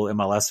old school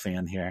MLS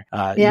fan here.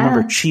 You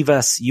remember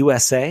Chivas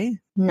USA?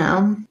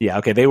 No. Yeah,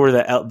 okay. They were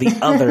the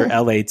other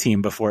LA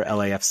team before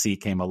LAFC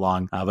came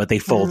along, but they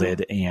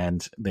folded,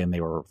 and then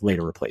they were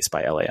later replaced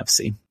by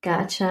LAFC.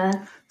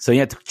 Gotcha. So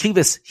yeah,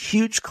 Chivas,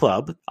 huge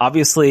club.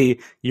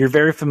 Obviously, you're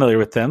very familiar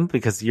with them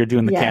because you're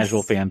doing the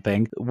casual fan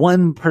thing.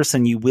 One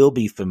person you will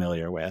be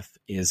familiar with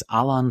is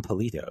Alan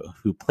Pulido,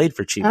 who played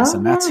for Chivas,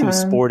 and that's who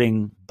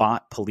Sporting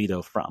bought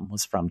Pulido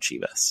was from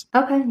Chivas.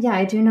 Okay, yeah,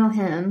 I do know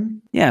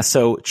him. Yeah,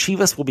 so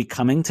Chivas will be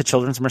coming to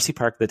Children's Mercy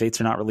Park. The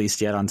dates are not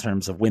released yet on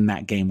terms of when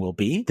that game will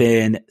be.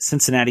 Then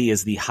Cincinnati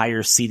is the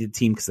higher seeded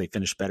team because they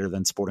finished better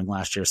than Sporting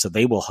last year, so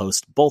they will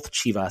host both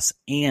Chivas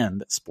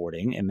and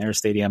Sporting in their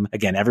stadium.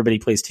 Again, everybody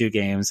plays 2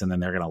 games, and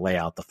then they're going to lay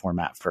out the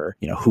format for,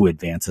 who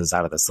advances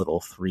out of this little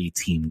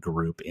 3-team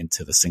group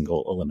into the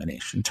single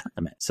elimination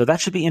tournament. So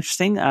that should be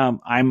interesting.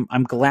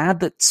 I'm glad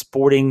that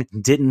Sporting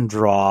didn't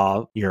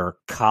draw your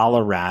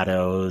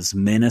Colorados,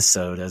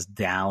 Minnesotas,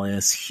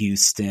 Dallas,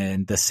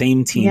 Houston, the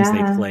same teams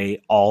they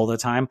play all the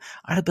time.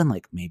 I'd have been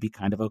like maybe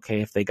kind of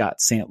okay if they got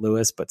St.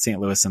 Louis, but St.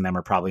 Louis and them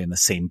are probably in the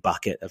same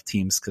bucket of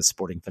teams because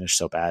Sporting finished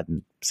so bad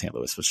and St.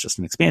 Louis was just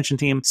an expansion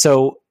team.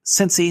 So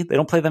Cincy, they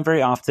don't play them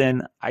very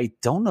often. I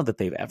don't know that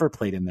they've ever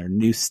played in their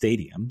new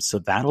stadium, so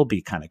that'll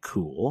be kind of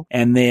cool.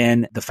 And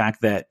then the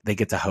fact that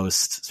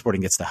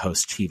Sporting gets to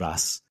host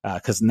Chivas,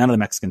 because none of the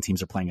Mexican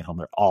teams are playing at home.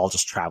 They're all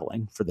just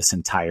traveling for this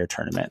entire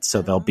tournament.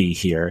 So they'll be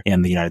here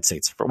in the United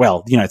States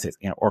the United States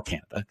or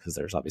Canada, because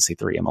there's obviously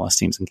 3 MLS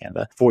teams in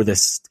Canada for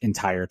this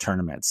entire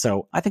tournament.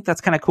 So I think that's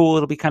kind of cool.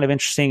 It'll be kind of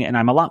interesting. And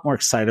I'm a lot more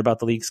excited about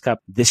the Leagues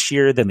Cup this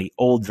year than the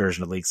old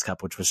version of Leagues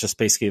Cup, which was just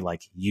basically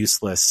like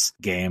useless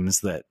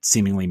games that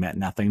seemingly meant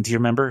nothing. Do you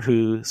remember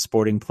who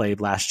Sporting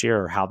played last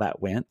year or how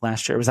that went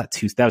last year?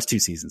 That was 2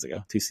 seasons ago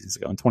in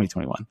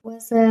 2021.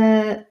 Was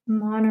it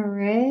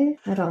Monterrey?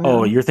 I don't know.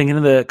 Oh, you're thinking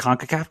of the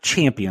CONCACAF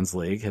Champions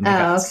League, and they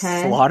got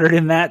slaughtered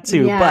in that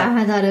too. Yeah,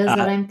 but that is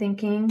what I'm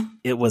thinking.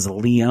 It was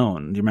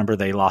Lyon. Do you remember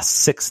they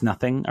lost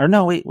 6-0? Or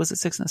no, wait, was it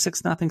 6-0,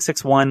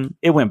 6-1?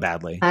 It went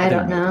badly. I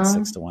don't know.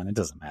 6-1. It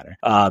doesn't matter.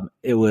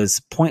 It was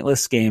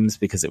pointless games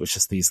because it was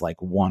just these like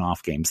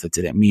one-off games that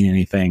didn't mean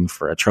anything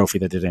for a trophy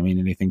that didn't mean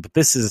anything. But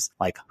this is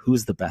like,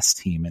 who's the best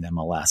team in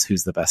MLS?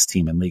 Who's the best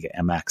team in Liga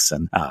MX?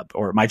 And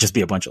or it might just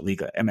be a bunch of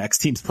Liga MX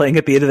teams playing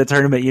at the end of the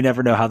tournament. You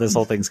never know how this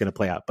whole thing's going to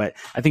play out. But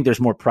I think there's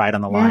more pride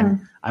on the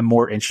line. I'm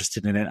more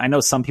interested in it. I know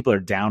some people are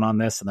down on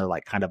this and they're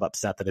like kind of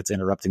upset that it's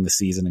interrupting the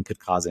season and could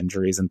cause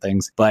injuries and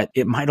things, but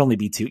it might only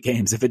be 2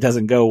 games. If it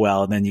doesn't go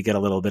well, then you get a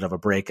little bit of a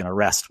break and a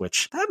rest,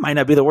 which that might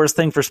not be the worst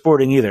thing for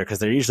Sporting either, because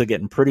they're usually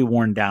getting pretty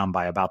worn down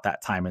by about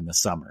that time in the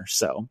summer.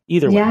 So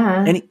either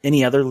way,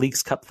 any other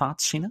Leagues Cup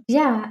thoughts, Sheena?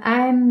 Yeah,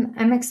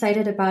 I'm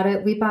excited about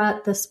it. We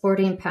bought the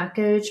Sporting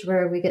package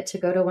where we get to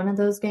go to one of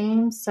those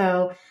games.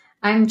 So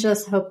I'm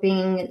just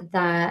hoping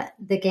that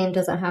the game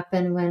doesn't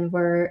happen when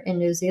we're in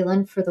New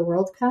Zealand for the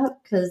World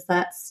Cup, because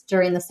that's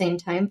during the same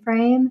time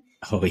frame.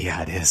 Oh,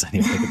 yeah, it is. I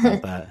didn't think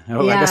about that.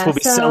 Oh, yeah, I guess we'll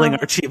be selling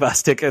our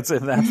Chivas tickets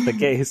if that's the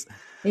case.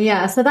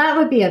 Yeah, so that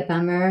would be a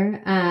bummer.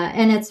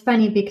 And it's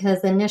funny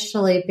because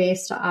initially,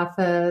 based off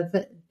of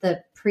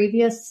the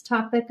previous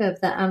topic of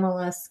the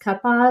MLS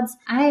Cup odds,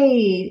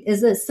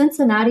 is it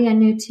Cincinnati a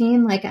new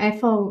team? Like, I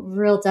feel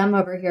real dumb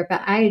over here, but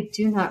I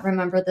do not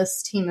remember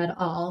this team at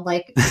all.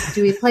 Like,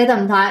 do we play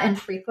them that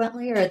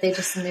infrequently, or are they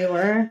just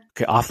newer?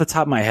 Okay, off the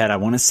top of my head, I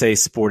want to say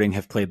Sporting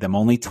have played them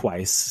only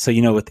twice. So,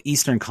 with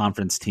Eastern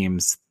Conference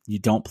teams, you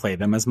don't play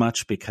them as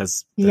much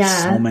because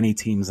there's so many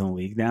teams in the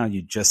league now.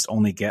 You just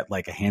only get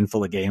like a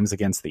handful of games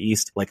against the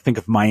East. Like, think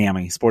of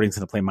Miami. Sporting's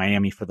going to play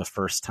Miami for the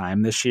first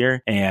time this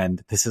year.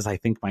 And this is, I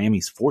think,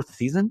 Miami's 4th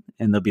season.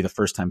 And they'll be the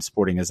first time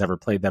Sporting has ever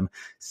played them.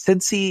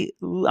 Cincy,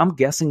 I'm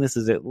guessing this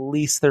is at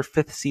least their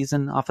 5th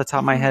season off the top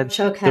of my head.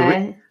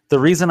 Okay. The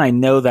reason I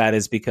know that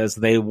is because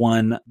they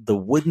won the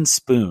Wooden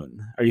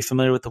Spoon. Are you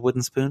familiar with the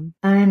Wooden Spoon?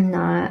 I'm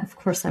not. Of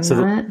course I'm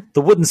not.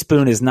 The Wooden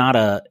Spoon is not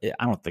I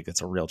don't think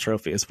it's a real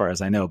trophy as far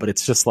as I know, but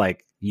it's just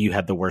like you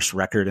had the worst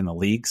record in the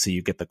league, so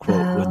you get the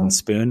quote Wooden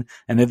Spoon,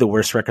 and they had the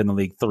worst record in the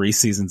league 3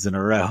 seasons in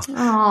a row.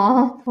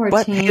 Oh, poor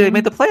team. Hey, they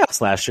made the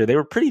playoffs last year. They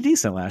were pretty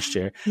decent last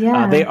year.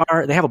 Yeah.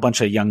 They have a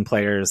bunch of young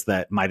players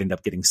that might end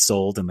up getting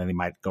sold, and then they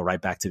might go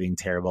right back to being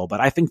terrible. But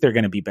I think they're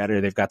going to be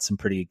better. They've got some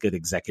pretty good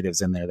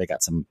executives in there. They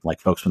got some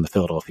like folks from the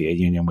Philadelphia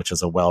Union, which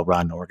is a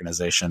well-run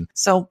organization.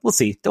 So we'll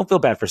see. Don't feel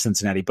bad for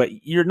Cincinnati,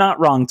 but you're not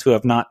wrong to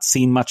have not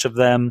seen much of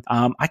them.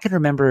 I can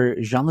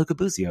remember Gianluca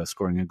Busio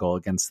scoring a goal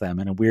against them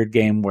in a weird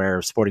game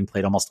where Sporting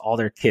played almost all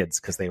their kids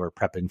because they were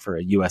prepping for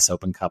a U.S.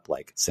 Open Cup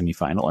like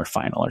semifinal or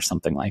final or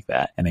something like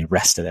that, and they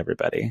rested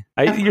everybody.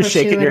 You're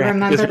shaking your head.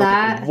 Remember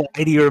that?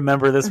 Why do you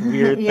remember this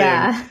weird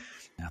thing?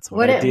 That's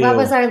what I do. What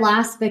was our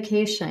last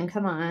vacation?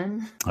 Come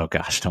on. Oh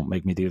gosh, don't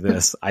make me do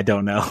this. I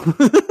don't know.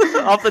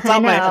 Off the top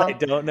of my head, I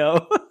don't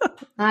know.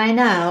 I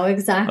know,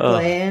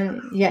 exactly.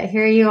 And yet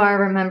here you are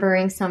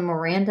remembering some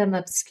random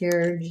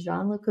obscure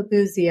Gianluca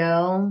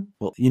Busio.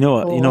 Well, you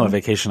know a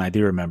vacation I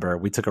do remember.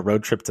 We took a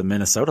road trip to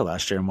Minnesota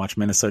last year and watched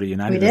Minnesota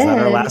United. Is that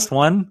our last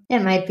one? It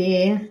might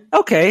be.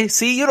 Okay.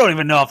 See, you don't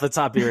even know off the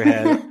top of your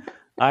head.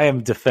 I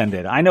am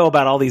defended. I know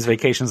about all these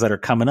vacations that are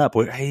coming up.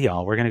 Hey,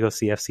 y'all, we're going to go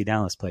see FC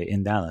Dallas play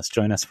in Dallas.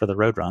 Join us for the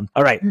road run.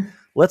 All right,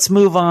 let's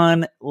move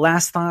on.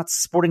 Last thoughts,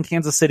 Sporting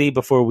Kansas City,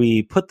 before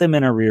we put them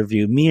in a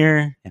rearview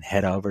mirror and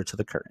head over to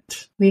the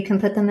current. We can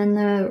put them in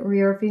the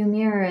rearview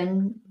mirror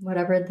and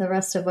whatever the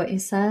rest of what you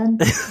said.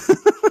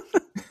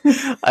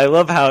 I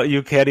love how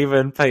you can't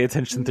even pay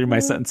attention through my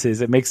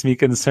sentences. It makes me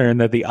concerned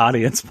that the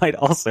audience might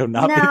also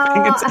not be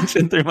paying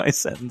attention through my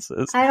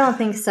sentences. I don't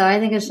think so. I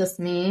think it's just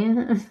me.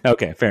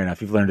 Okay, fair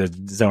enough. You've learned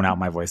to zone out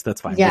my voice. That's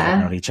fine. Yeah.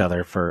 We've known each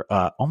other for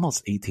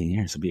almost 18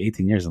 years. It'll be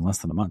 18 years in less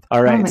than a month.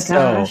 All right.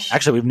 So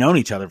actually, we've known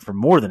each other for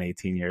more than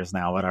 18 years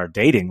now, but our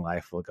dating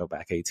life will go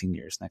back 18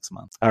 years next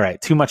month. All right.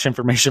 Too much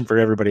information for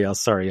everybody else.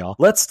 Sorry, y'all.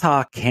 Let's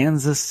talk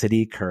Kansas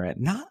City Current.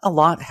 Not a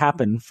lot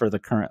happened for the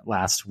Current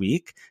last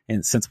week,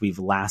 and since we've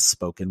last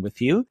spoken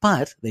with you,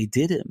 but they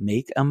did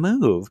make a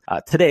move.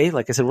 Today,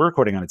 like I said, we're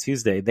recording on a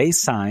Tuesday. They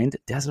signed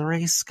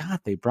Desiree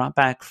Scott. They brought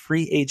back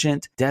free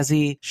agent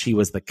Desi. She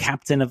was the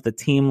captain of the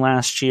team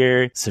last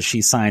year, so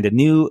she signed a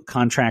new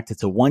contract.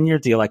 It's a 1-year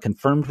deal. I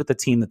confirmed with the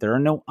team that there are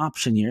no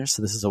option years,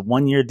 so this is a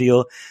 1-year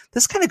deal.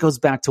 This kind of goes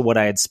back to what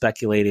I had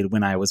speculated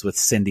when I was with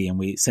Cindy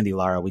and Cindy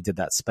Lara. We did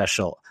that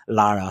special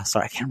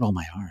sorry, I can't roll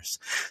my R's.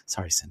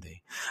 Sorry,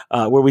 Cindy.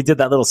 Where we did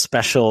that little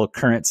special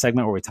Current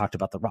segment where we talked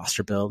about the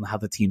roster build and how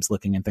the team's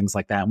looking and things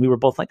like that. And we were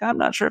both like, I'm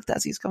not sure if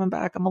Desi's coming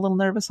back. I'm a little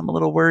nervous. I'm a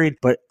little worried.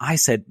 But I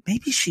said,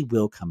 maybe she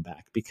will come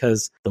back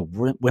because the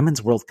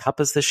Women's World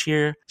Cup is this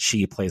year.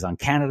 She plays on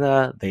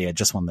Canada. They had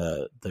just won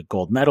the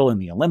gold medal in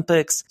the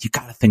Olympics. You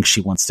got to think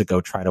she wants to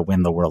go try to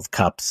win the World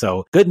Cup.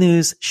 So good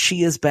news.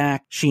 She is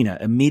back. Sheena,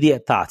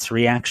 immediate thoughts,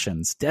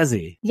 reactions.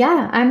 Desi.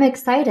 Yeah, I'm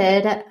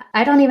excited.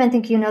 I don't even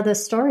think you know the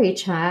story,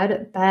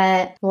 Chad,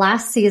 but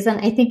last season,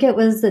 I think it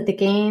was the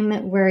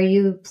game where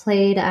you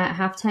played at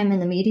halftime in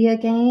the media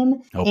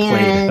game. Oh,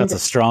 played. That's a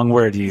strong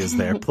word you used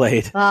there.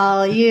 Played.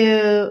 Well,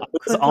 you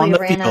quickly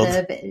ran out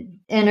of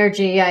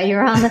energy. Yeah, you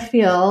were on the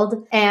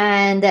field.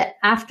 And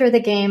after the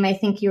game, I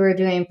think you were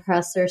doing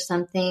press or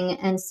something.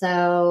 And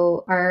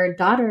so our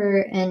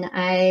daughter and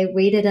I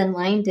waited in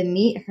line to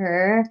meet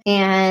her.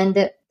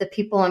 And the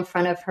people in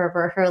front of her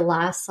were her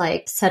last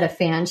set of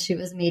fans she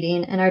was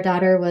meeting. And our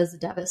daughter was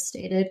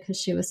devastated because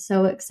she was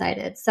so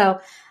excited. So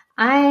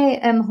I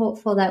am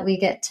hopeful that we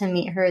get to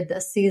meet her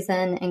this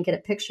season and get a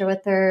picture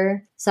with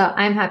her. So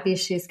I'm happy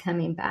she's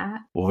coming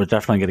back. Well, we're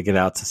definitely going to get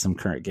out to some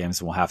current games,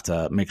 and we'll have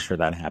to make sure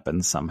that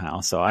happens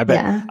somehow. So I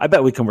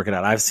bet we can work it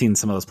out. I've seen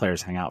some of those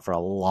players hang out for a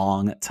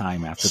long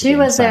time after the game. She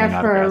was there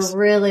for a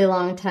really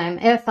long time.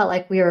 It felt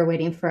like we were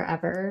waiting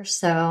forever.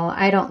 So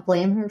I don't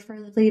blame her for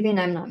leaving.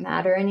 I'm not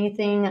mad or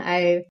anything.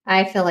 I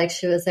feel like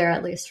she was there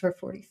at least for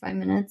 45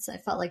 minutes. I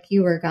felt like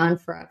you were gone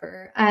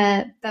forever.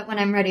 But when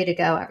I'm ready to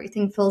go,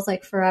 everything feels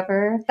like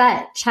forever.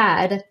 But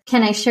Chad,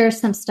 can I share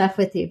some stuff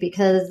with you?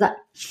 Because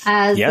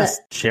yes,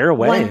 share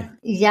away.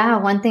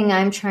 One thing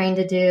I'm trying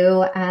to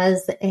do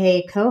as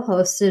a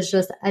co-host is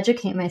just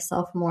educate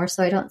myself more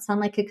so I don't sound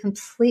like a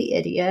complete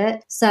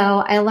idiot. So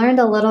I learned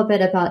a little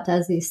bit about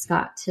Desi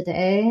Scott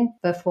today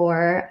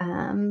before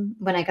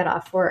when I got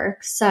off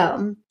work.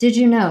 So did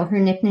you know her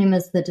nickname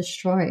is the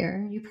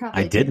Destroyer? You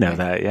probably did know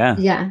that, yeah.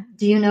 Yeah.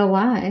 Do you know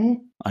why?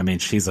 I mean,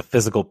 she's a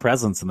physical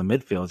presence in the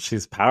midfield.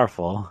 She's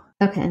powerful.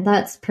 Okay,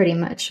 that's pretty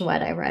much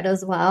what I read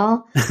as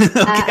well.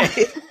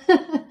 Okay.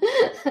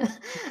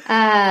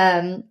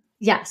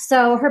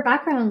 So her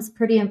background's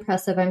pretty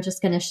impressive. I'm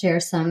just going to share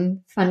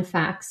some fun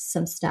facts,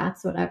 some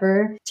stats,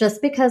 whatever,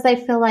 just because I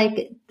feel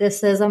like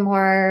this is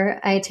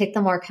I take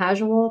the more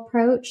casual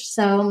approach.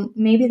 So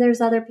maybe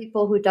there's other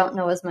people who don't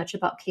know as much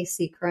about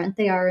KC Current.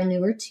 They are a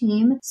newer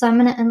team. So I'm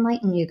going to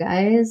enlighten you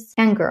guys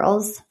and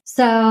girls.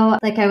 So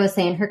like I was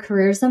saying, her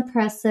career is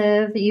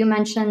impressive. You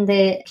mentioned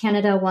that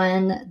Canada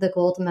won the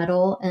gold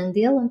medal in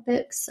the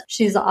Olympics.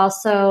 She's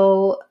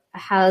also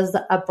has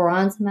a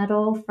bronze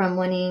medal from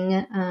winning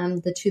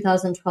the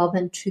 2012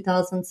 and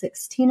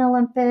 2016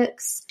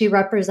 Olympics. She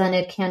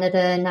represented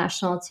Canada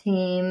national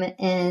team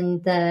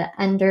in the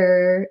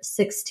under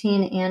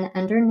 16 and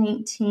under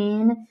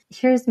 19.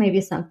 Here's maybe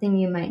something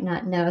you might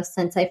not know,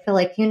 since I feel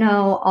like you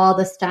know all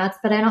the stats,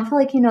 but I don't feel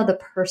like you know the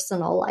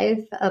personal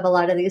life of a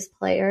lot of these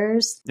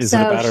players. Is it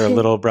about her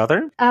little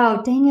brother?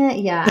 Oh, dang it.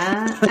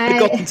 Yeah.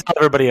 Go and tell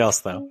everybody else,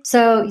 though.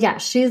 So yeah,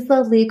 she's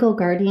the legal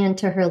guardian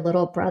to her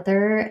little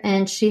brother,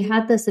 and she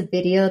had this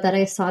video that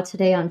I saw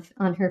today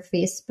on her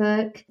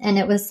Facebook, and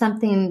it was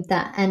something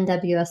that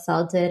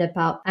NWSL did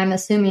about, I'm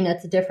assuming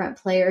it's different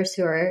players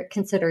who are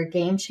considered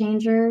game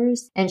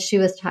changers, and she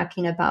was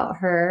talking about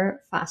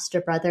her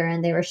foster brother,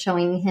 and they were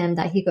showing him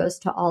that he goes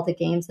to all the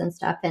games and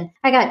stuff, and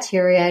I got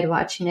teary-eyed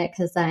watching it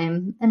because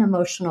I'm an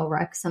emotional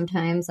wreck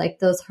sometimes. Like,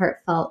 those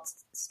heartfelt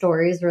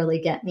stories really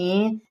get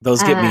me.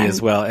 Those get me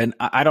as well. And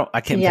I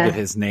can't think of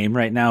his name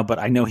right now, but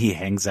I know he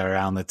hangs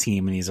around the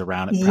team and he's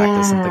around at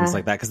practice and things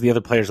like that. Because the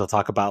other players will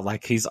talk about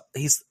like he's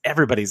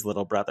everybody's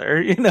little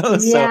brother, you know.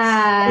 So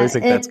I always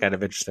think that's kind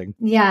of interesting.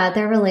 Yeah,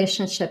 their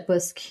relationship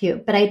was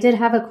cute. But I did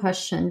have a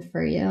question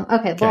for you.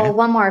 Okay, well,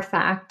 one more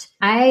fact.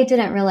 I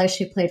didn't realize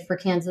she played for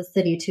Kansas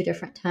City 2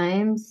 different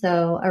times.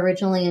 So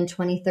originally in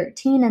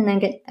 2013 and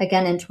then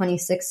again in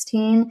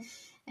 2016.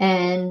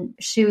 And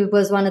she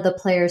was one of the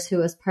players who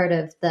was part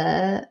of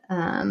the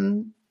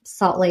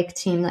Salt Lake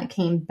team that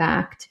came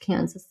back to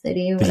Kansas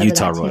City. The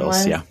Utah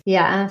Royals, yeah.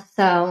 Yeah,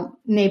 so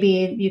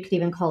maybe you could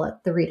even call it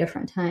 3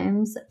 different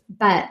times.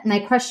 But my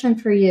question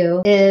for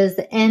you is,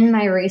 in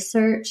my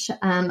research,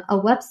 a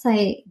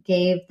website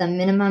gave the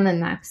minimum and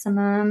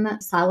maximum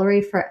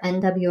salary for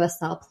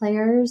NWSL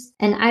players.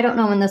 And I don't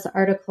know when this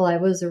article I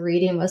was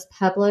reading was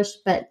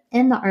published, but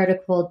in the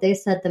article, they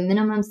said the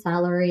minimum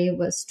salary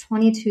was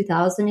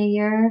 $22,000 a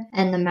year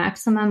and the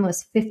maximum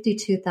was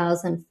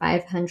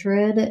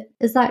 $52,500.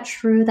 Is that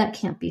true? That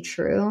can't be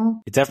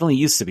true. It definitely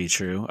used to be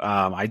true.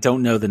 I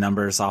don't know the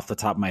numbers off the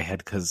top of my head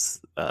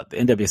because the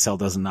NWSL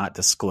does not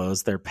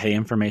disclose their pay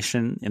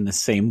information in the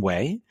same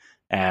way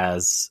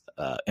as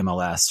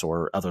MLS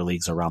or other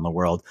leagues around the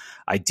world.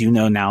 I do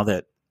know now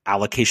that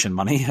allocation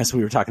money, as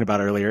we were talking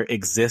about earlier,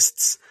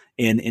 exists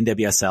in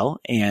NWSL.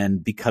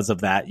 And because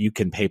of that, you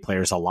can pay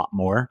players a lot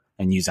more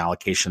and use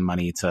allocation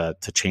money to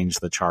change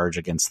the charge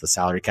against the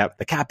salary cap.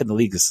 The cap in the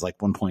league is like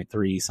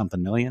 1.3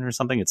 something million or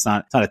something. It's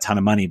not a ton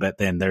of money, but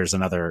then there's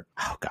another,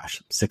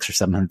 $600,000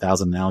 or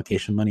 $700,000 in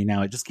allocation money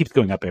now. It just keeps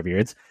going up every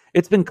year.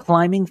 It's been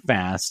climbing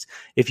fast.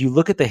 If you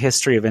look at the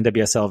history of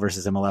NWSL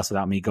versus MLS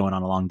without me going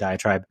on a long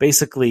diatribe,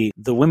 basically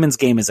the women's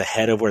game is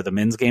ahead of where the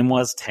men's game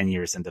was 10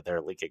 years into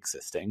their league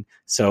existing.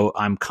 So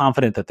I'm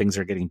confident that things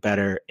are getting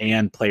better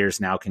and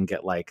players now can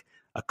get like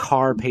a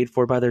car paid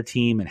for by their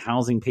team and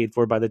housing paid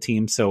for by the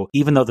team. So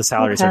even though the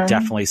salaries are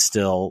definitely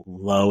still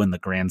low in the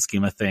grand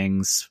scheme of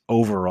things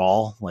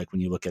overall, like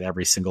when you look at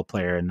every single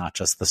player and not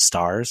just the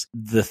stars,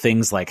 the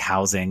things like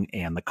housing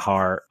and the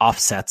car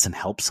offsets and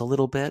helps a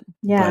little bit.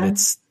 Yeah. But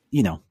it's,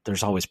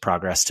 there's always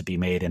progress to be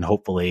made, and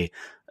hopefully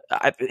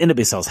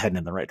NWSL is heading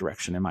in the right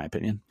direction, in my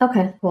opinion.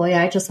 Okay. Well,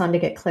 yeah, I just wanted to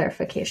get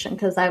clarification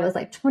because I was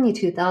like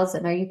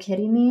 22,000. Are you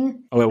kidding me?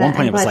 Oh, at one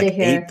point it was like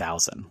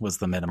 8,000 was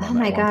the minimum. Oh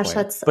my gosh,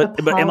 that's but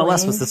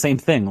MLS was the same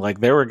thing.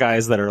 Like there were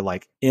guys that are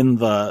like in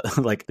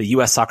the the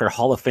U.S. Soccer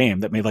Hall of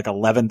Fame that made like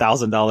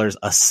 $11,000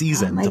 a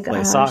season to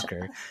play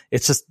soccer.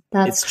 It's just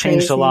it's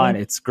changed a lot.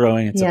 It's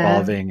growing. It's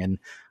evolving, and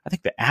I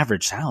think the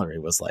average salary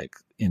was like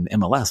in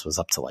MLS was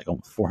up to like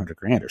almost 400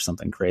 grand or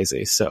something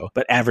crazy. So,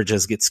 but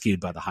averages get skewed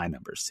by the high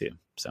numbers too.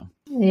 So,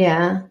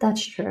 yeah,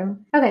 that's true.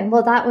 Okay.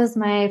 Well, that was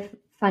my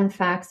fun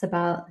facts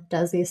about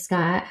Desi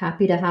Scott.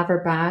 Happy to have her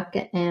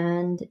back.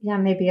 And yeah,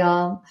 maybe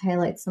I'll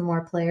highlight some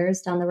more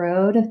players down the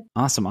road.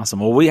 Awesome.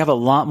 Well, we have a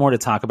lot more to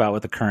talk about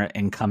with the current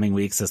incoming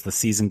weeks as the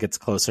season gets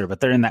closer, but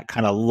they're in that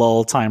kind of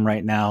lull time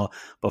right now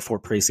before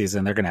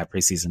preseason. They're going to have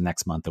preseason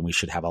next month, and we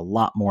should have a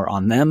lot more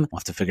on them. We'll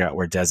have to figure out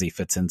where Desi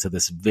fits into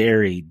this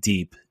very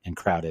deep and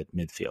crowded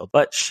midfield.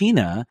 But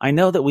Sheena, I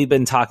know that we've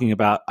been talking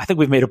about, I think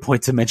we've made a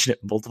point to mention it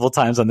multiple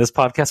times on this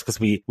podcast because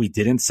we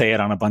didn't say it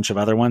on a bunch of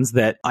other ones,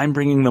 that I'm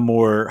bringing the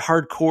more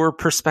hardcore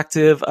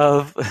perspective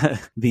of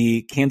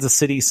the Kansas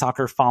City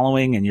soccer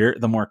following, and you're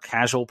the more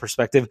casual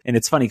perspective. And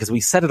it's funny because we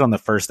said it on the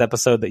first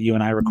episode that you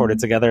and I recorded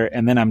together,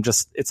 and then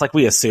it's like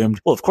we assumed,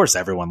 well, of course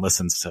everyone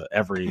listens to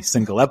every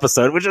single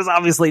episode, which is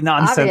obviously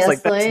nonsense.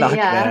 Like that's not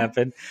going to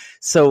happen.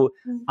 So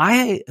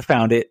I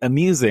found it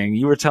amusing.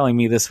 You were telling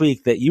me this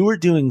week that you were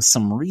doing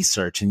some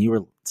research and you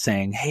were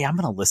saying, hey, I'm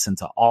going to listen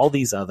to all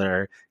these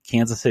other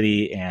Kansas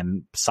City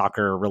and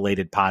soccer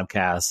related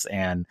podcasts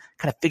and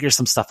kind of figure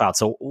some stuff out.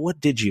 So what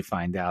did you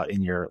find out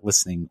in your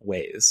listening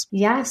ways?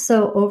 Yeah.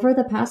 So over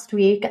the past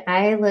week,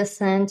 I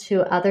listened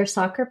to other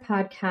soccer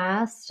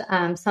podcasts,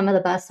 some of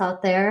the best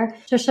out there,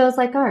 to shows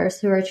like ours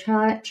who are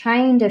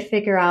trying to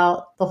figure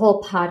out the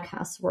whole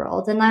podcast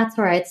world. And that's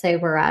where I'd say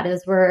we're at,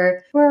 is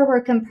we're a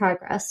work in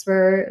progress.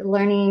 We're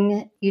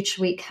learning each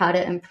week how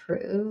to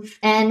improve.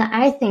 And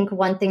I think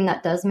one thing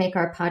that does make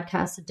our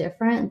podcast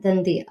different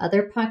than the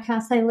other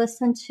podcasts I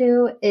listen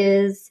to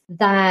is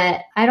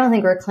that I don't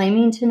think we're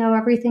claiming to know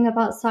everything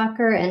about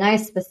soccer. And I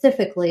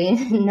specifically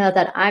know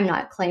that I'm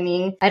not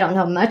claiming I don't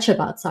know much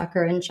about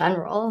soccer in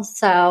general.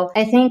 So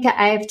I think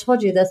I've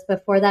told you this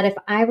before, that if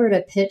I were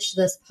to pitch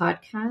this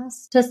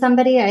podcast to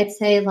somebody, I'd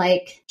say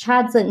like,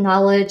 Chad's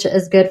knowledge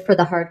is good for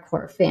the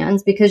hardcore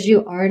fans because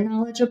you are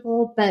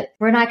knowledgeable, but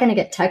we're not going to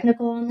get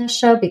technical on this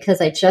show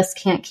because I just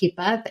can't keep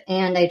up.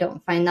 And I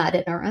don't find that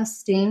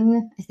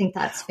interesting. I think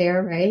that's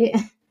fair, right?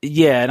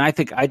 Yeah, and I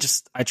think I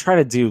try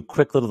to do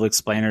quick little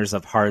explainers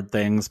of hard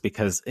things,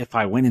 because if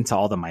I went into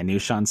all the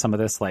minutia on some of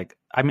this, like,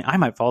 I mean, I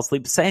might fall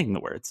asleep saying the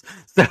words.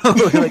 So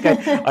like, I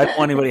don't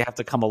want anybody to have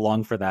to come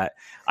along for that.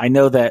 I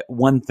know that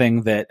one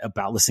thing that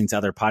about listening to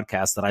other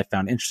podcasts that I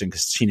found interesting,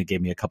 because Sheena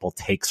gave me a couple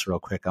takes real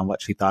quick on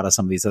what she thought of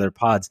some of these other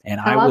pods.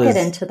 And I'll get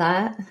into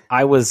that.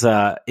 I was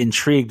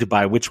intrigued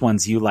by which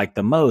ones you liked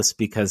the most,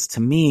 because to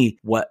me,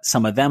 what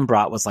some of them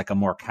brought was like a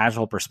more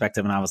casual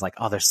perspective. And I was like,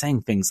 oh, they're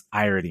saying things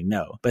I already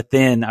know. But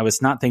then I was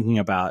not thinking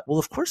about, well,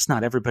 of course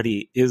not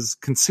everybody is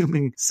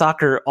consuming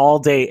soccer all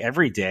day,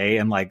 every day,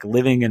 and like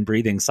living and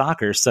breathing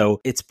soccer. So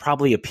it's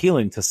probably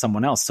appealing to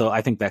someone else. So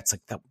I think that's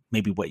like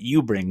maybe what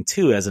you bring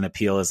too as an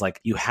appeal, is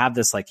like, you have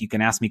this, like, you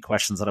can ask me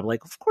questions that I'm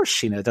like, of course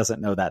Sheena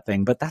doesn't know that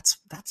thing, but that's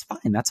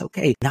fine. That's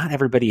okay. Not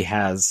everybody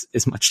has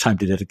as much time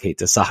to dedicate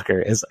to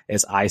soccer as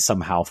I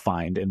somehow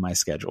find in my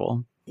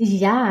schedule.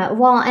 Yeah,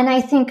 well, and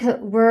I think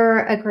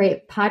we're a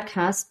great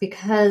podcast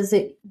because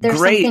there's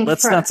great.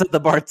 Let's not set the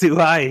bar too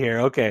high here.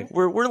 Okay,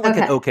 we're like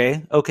an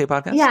okay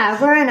podcast.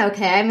 Yeah, we're an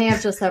okay. I may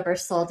have just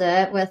oversold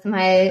it with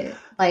my,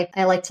 like,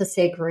 I like to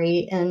say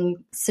great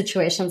in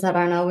situations that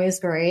aren't always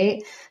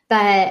great.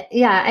 But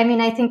yeah, I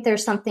mean, I think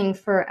there's something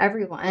for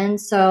everyone.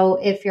 So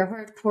if you're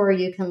hardcore,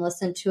 you can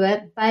listen to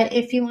it. But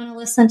if you want to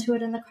listen to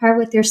it in the car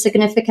with your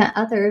significant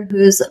other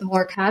who's a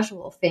more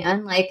casual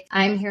fan, like,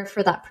 I'm here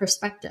for that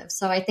perspective.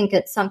 So I think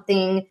it's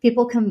something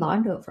people can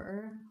bond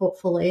over,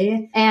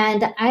 hopefully.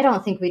 And I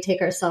don't think we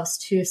take ourselves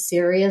too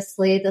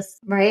seriously,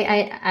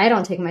 right? I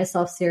don't take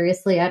myself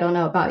seriously. I don't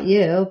know about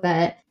you,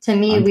 but to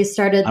me, we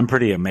started. I'm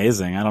pretty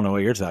amazing. I don't know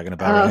what you're talking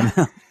about right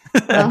now.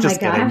 Oh my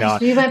gosh,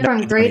 no, you went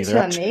from great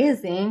to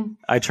amazing.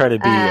 I try to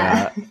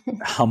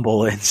be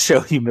humble and show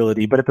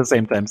humility, but at the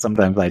same time,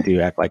 sometimes I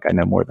do act like I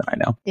know more than I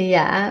know.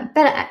 Yeah,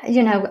 but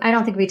I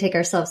don't think we take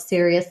ourselves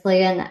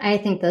seriously. And I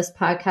think this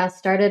podcast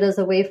started as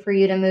a way for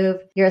you to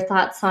move your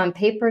thoughts on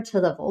paper to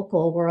the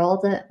vocal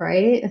world,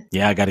 right?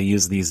 Yeah, I got to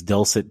use these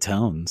dulcet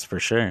tones for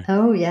sure.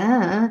 Oh,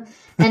 yeah.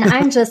 And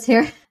I'm just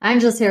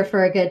here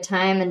for a good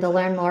time and to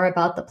learn more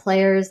about the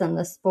players and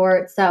the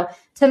sport. So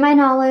to my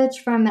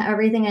knowledge, from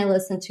everything I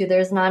listen to,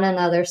 there's not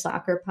another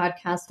soccer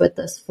podcast with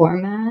this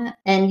format.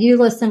 And you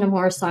listen to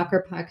more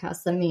soccer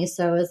podcasts than me.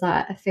 So is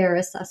that a fair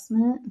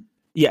assessment?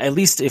 Yeah, at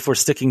least if we're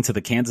sticking to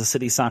the Kansas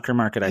City soccer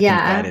market, I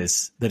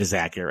think that is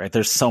accurate. Right?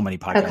 There's so many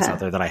podcasts out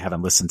there that I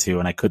haven't listened to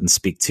and I couldn't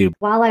speak to.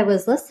 While I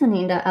was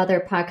listening to other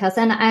podcasts,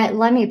 and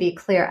let me be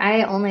clear,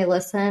 I only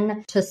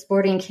listen to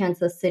Sporting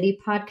Kansas City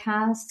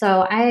podcasts.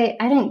 So I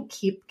didn't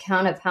keep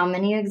count of how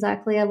many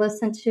exactly I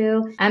listened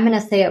to. I'm going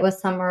to say it was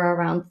somewhere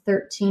around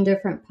 13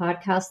 different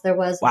podcasts. There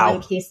was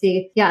one,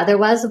 Casey. Yeah, there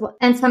was.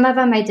 And some of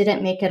them I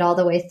didn't make it all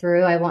the way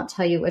through. I won't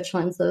tell you which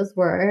ones those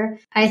were.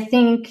 I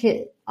think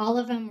all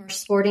of them were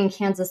Sporting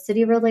Kansas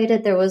City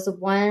related. There was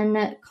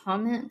one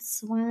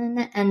comments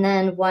one, and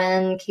then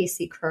one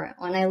KC Current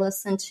one I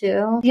listened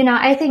to.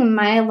 I think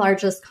my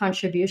largest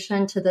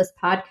contribution to this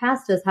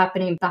podcast is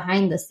happening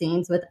behind the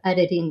scenes with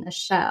editing the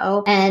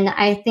show. And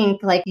I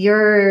think like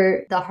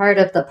you're the heart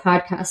of the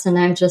podcast and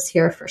I'm just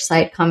here for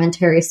side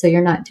commentary. So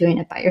you're not doing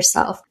it by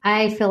yourself.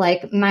 I feel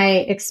like my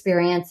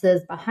experience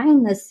is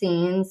behind the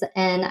scenes,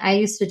 and I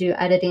used to do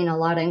editing a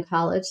lot in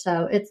college.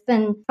 So it's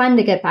been fun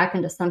to get back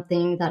into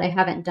something that I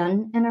haven't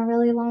done in a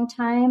really long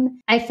time.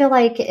 I feel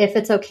like if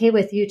it's okay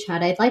with you,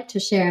 Chad, I'd like to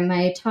share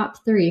my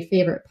top 3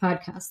 favorite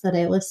podcasts that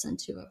I listened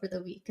to over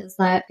the week. Is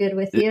that good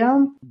with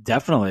you?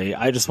 Definitely.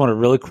 I just want to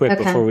really quick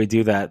before we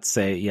do that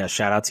say,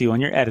 shout out to you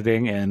on your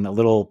editing and a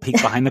little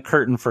peek behind the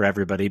curtain for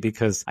everybody,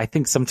 because I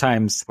think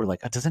sometimes we're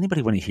like, does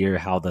anybody want to hear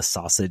how the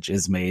sausage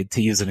is made,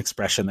 to use an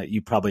expression that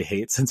you probably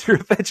hate since you're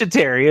a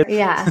vegetarian?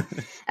 Yeah.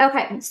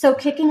 Okay. So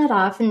kicking it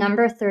off,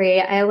 number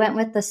 3, I went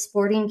with the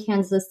Sporting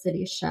Kansas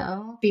City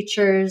show.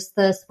 Features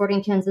the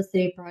Sporting Kansas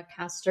City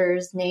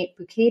broadcasters, Nate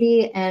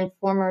Bukaty and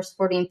former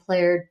Sporting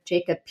player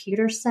Jacob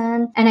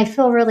Peterson. And I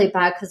feel really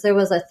bad because there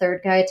was a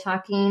third guy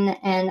talking,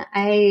 and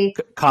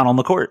Connell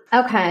McCourt.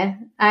 Okay.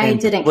 I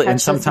didn't catch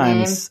and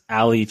sometimes his name.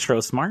 Ali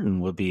Trost Martin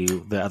would be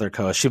the other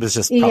co-host. She was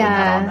just probably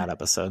not on that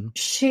episode.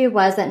 She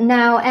wasn't.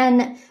 No.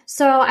 And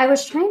so I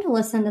was trying to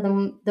listen to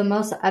the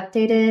most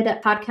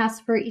updated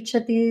podcasts for each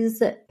of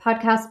these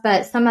podcasts,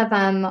 but some of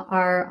them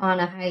are on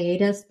a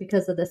hiatus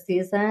because of the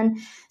season.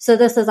 So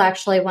this is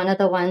actually one of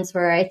the ones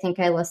where I think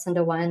I listened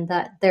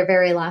to their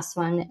very last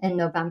one in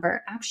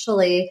November.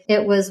 Actually,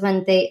 it was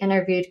when they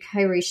interviewed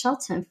Kyrie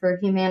Shelton for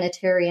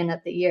Humanitarian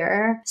of the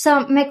Year.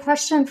 So my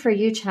question for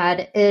you,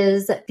 Chad,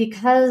 is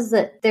because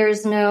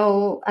there's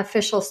no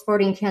official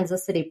Sporting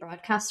Kansas City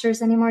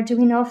broadcasters anymore, do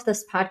we know if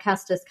this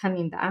podcast is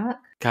coming back?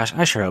 Gosh,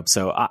 I sure hope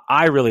so.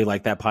 I really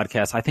like that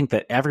podcast. I think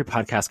that every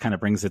podcast kind of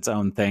brings its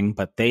own thing,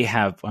 but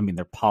they're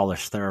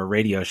polished. They're a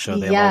radio show.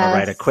 They have all the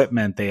right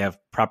equipment. They have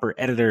proper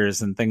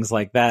editors and things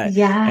like that.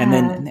 Yeah. And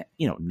then,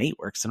 Nate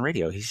works in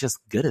radio. He's just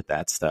good at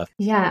that stuff.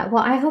 Yeah.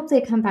 Well, I hope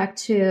they come back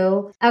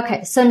too.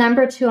 Okay. So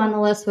number 2 on the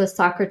list was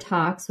Soccer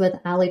Talks with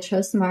Ali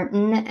Trost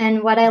Martin.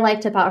 And what I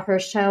liked about her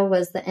show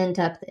was the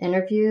in-depth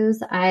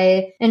interviews.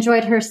 I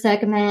enjoyed her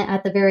segment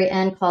at the very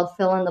end called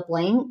Fill in the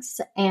Blanks,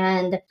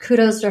 and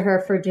kudos to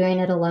her for doing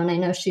it alone. I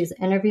know she's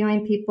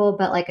interviewing people,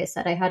 but like I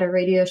said, I had a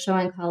radio show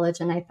in college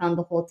and I found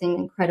the whole thing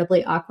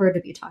incredibly awkward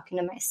to be talking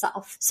to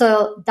myself.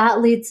 So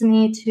that leads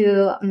me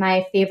to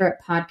my favorite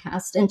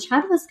podcast. And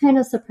Chad was kind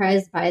of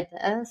surprised by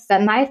this,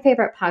 but my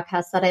favorite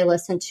podcast that I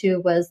listened to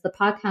was the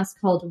podcast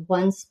called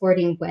One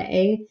Sporting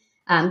Way.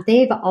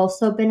 They've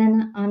also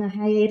been on a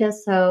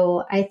hiatus,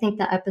 so I think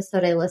the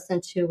episode I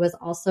listened to was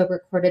also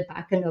recorded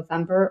back in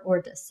November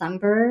or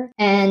December.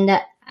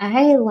 And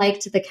I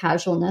liked the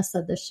casualness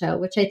of the show,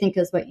 which I think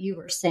is what you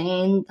were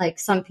saying. Like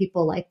some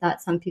people like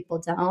that, some people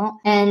don't.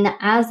 And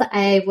as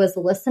I was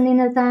listening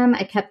to them,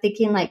 I kept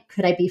thinking, like,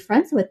 could I be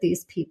friends with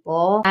these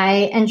people?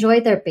 I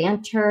enjoyed their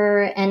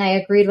banter and I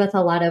agreed with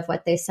a lot of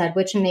what they said,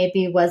 which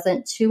maybe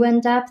wasn't too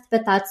in depth,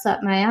 but that's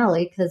up my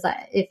alley because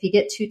if you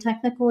get too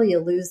technical, you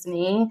lose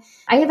me.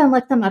 I even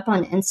looked them up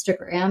on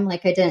Instagram.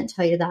 Like I didn't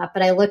tell you that,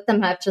 but I looked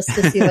them up just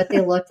to see what they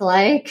looked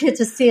like,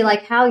 to see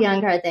like how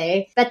young are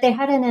they. But they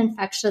had an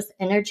infectious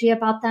energy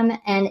about them.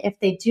 And if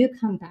they do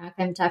come back,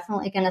 I'm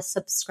definitely going to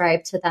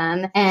subscribe to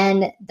them.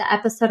 And the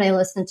episode I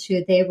listened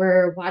to, they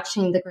were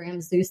watching the Graham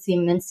Zusi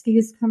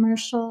Minsky's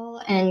commercial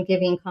and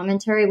giving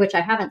commentary, which I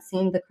haven't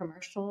seen the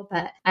commercial,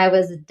 but I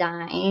was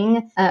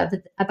dying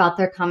about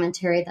their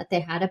commentary that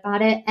they had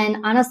about it.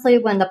 And honestly,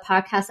 when the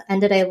podcast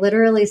ended, I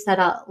literally said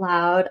out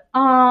loud,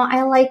 "Oh,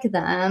 I like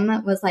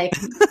them," was like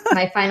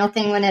my final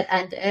thing when it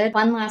ended.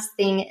 One last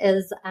thing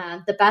is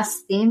the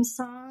best theme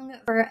song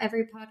for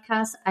every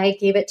podcast. I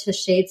gave it to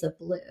Shades of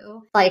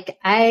Blue. Like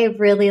I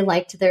really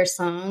liked their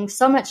song,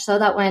 so much so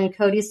that when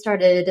Cody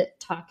started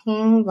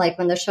talking, like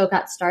when the show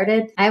got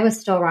started, I was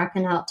still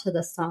rocking out to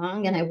the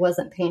song and I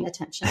wasn't paying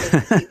attention to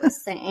what he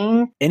was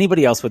saying.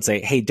 Anybody else would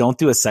say, hey, don't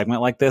do a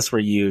segment like this where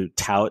you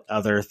tout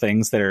other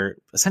things that are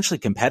essentially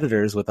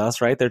competitors with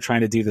us, right? They're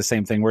trying to do the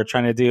same thing we're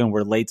trying to do and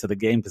we're late to the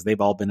game because they've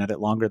all been at it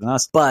longer than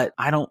us. But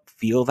I don't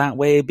feel that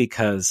way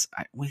because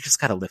we just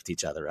got to lift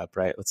each other up,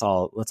 right? Let's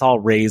all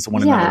raise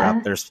one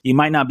another up. You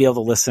might not be able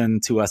to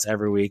listen to us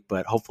every week,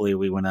 but hopefully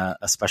we win a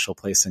special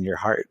place in your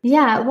heart.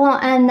 Yeah, well,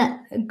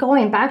 and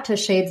going back to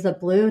Shades of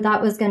Blue,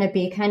 that was going to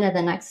be kind of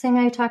the next thing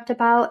I talked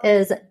about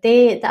is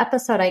the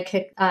episode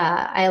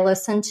I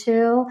listened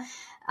to,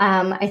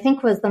 I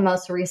think was the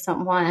most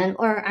recent one,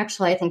 or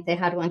actually I think they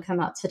had one come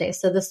out today.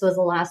 So this was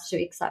last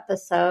week's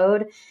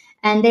episode.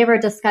 And they were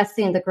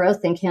discussing the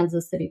growth in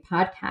Kansas City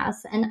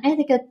podcasts. And I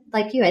think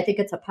I think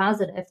it's a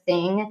positive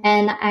thing.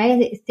 And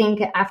I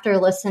think after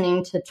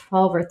listening to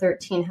 12 or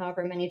 13,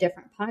 however many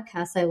different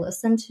podcasts I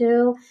listened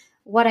to,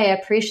 what I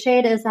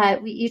appreciate is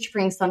that we each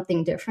bring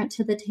something different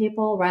to the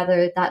table,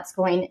 whether that's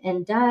going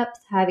in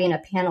depth, having a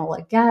panel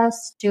of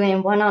guests,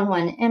 doing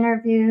one-on-one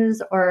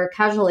interviews, or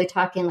casually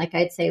talking like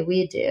I'd say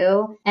we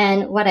do.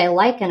 And what I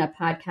like in a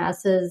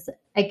podcast is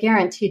I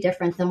guarantee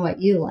different than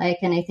what you like.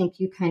 And I think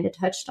you kind of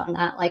touched on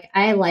that. Like,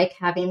 I like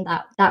having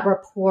that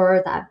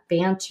rapport, that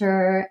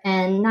banter,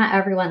 and not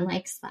everyone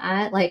likes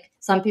that. Like,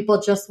 some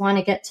people just want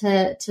to get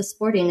to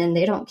sporting and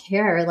they don't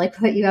care like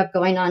what you have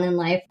going on in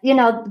life. You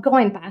know,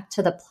 going back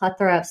to the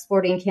plethora of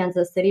Sporting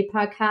Kansas City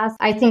podcasts,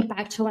 I think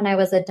back to when I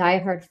was a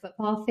diehard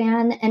football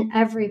fan, and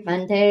every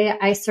Monday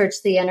I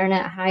searched the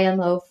internet high and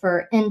low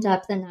for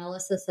in-depth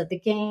analysis of the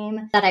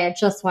game that I had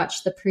just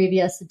watched the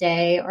previous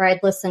day, or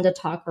I'd listen to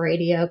talk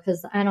radio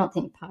because I don't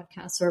think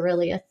podcasts are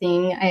really a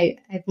thing.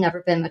 I've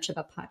never been much of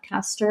a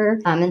podcaster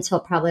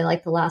until probably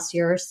like the last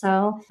year or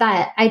so.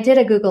 But I did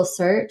a Google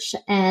search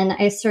and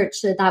I searched,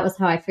 that was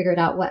how I figured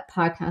out what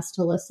podcast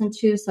to listen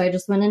to. So I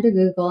just went into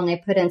Google and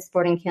I put in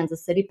Sporting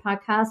Kansas City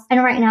podcast.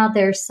 And right now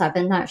there's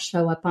 7 that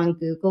show up on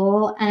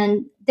Google.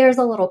 And there's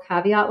a little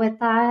caveat with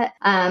that.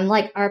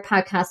 Like, our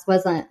podcast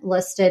wasn't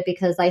listed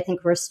because I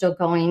think we're still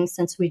going,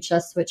 since we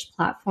just switched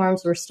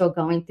platforms, we're still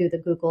going through the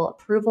Google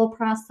approval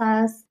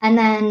process. And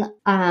then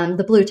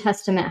the Blue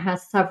Testament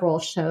has several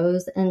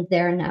shows in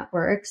their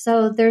network.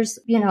 So there's,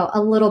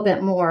 a little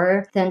bit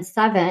more than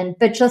 7.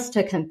 But just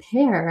to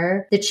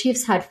compare, the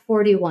Chiefs had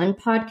 41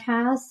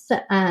 podcasts.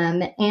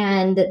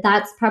 And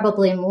that's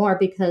probably more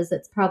because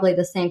it's probably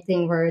the same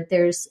thing where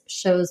there's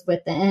shows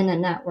within a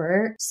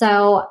network.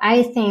 So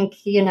I think,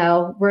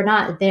 we're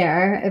not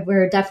there.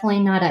 We're definitely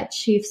not at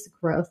Chiefs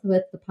growth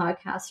with the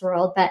podcast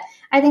world, but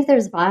I think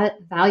there's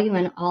value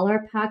in all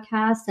our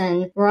podcasts,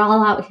 and we're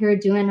all out here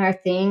doing our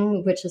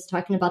thing, which is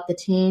talking about the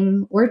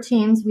team or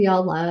teams we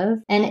all love.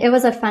 And it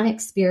was a fun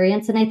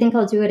experience. And I think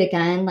I'll do it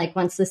again, like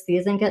once the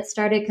season gets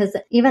started, because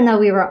even though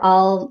we were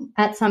all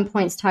at some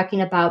points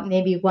talking about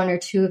maybe 1 or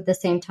 2 of the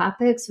same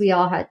topics, we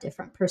all had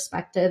different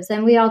perspectives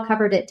and we all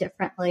covered it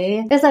differently.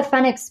 It was a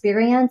fun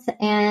experience.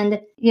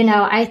 And,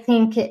 I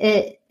think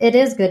it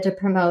is good to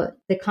promote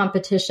the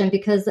competition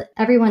because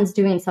everyone's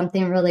doing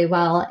something really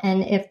well.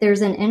 And if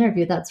there's an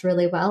interview that's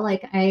really well,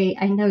 like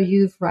I know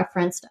you've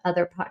referenced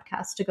other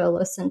podcasts to go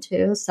listen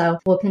to. So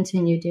we'll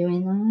continue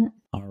doing that.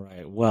 All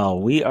right. Well,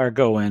 we are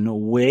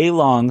going way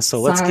long, so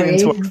let's get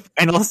into our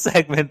final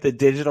segment, the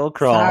digital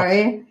crawl.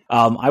 Sorry.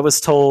 I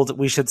was told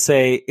we should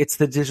say it's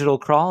the digital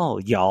crawl,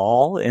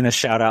 y'all, in a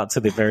shout out to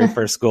the very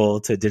first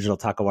goal to Digital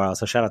Taco Wow.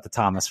 So shout out to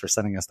Thomas for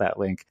sending us that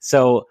link.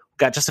 So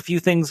got just a few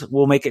things.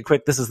 We'll make it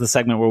quick. This is the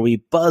segment where we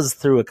buzz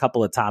through a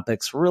couple of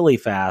topics really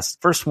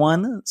fast. First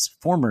one is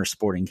former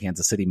Sporting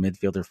Kansas City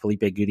midfielder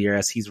Felipe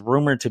Gutierrez. He's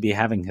rumored to be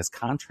having his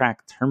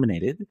contract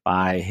terminated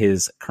by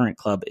his current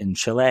club in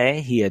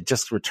Chile. He had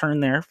just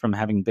returned there from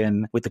having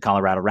been with the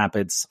Colorado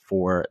Rapids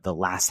for the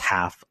last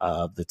half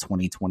of the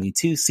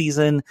 2022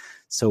 season.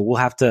 So we'll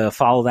have to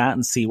follow that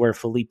and see where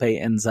Felipe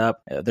ends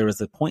up. There was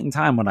a point in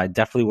time when I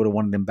definitely would have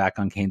wanted him back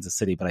on Kansas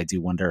City, but I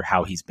do wonder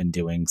how he's been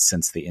doing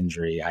since the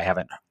injury. I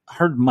haven't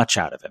heard much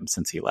out of him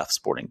since he left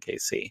Sporting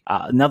KC.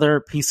 Another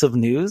piece of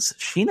news,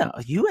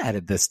 Sheena, you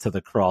added this to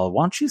the crawl.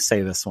 Why don't you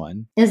say this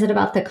one? Is it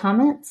about the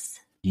comments?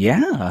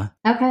 Yeah.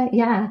 Okay,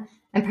 yeah.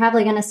 I'm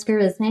probably going to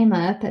screw his name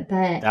up, but...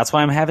 That's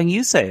why I'm having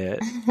you say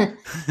it.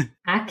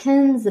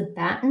 Atkins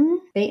Banton,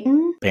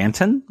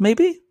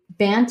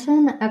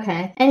 Banton?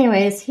 Okay.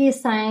 Anyways, he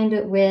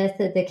signed with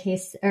the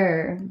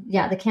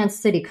the Kansas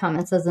City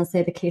Comments. Doesn't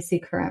say the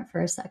KC Current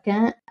for a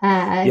second.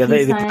 I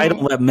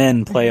don't let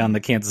men play on the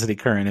Kansas City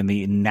Current in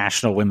the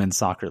National Women's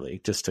Soccer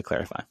League, just to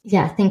clarify.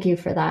 Yeah, thank you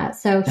for that.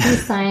 So he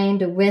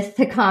signed with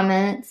the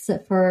Comments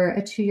for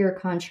a 2-year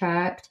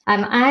contract.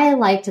 I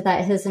liked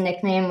that his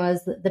nickname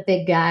was the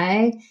big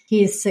guy.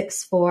 He's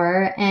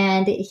 6'4",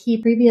 and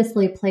he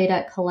previously played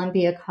at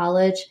Columbia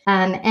College.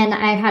 And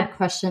I had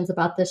questions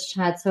about this,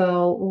 Chad.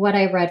 So what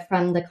I read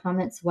from the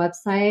Comments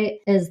website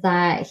is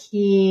that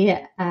he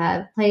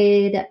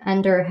played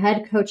under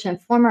head coach and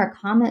former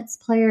Comets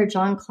player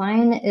John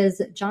Klein.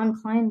 Is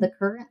John Klein the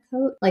current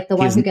coach? Like the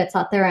one who gets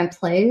out there and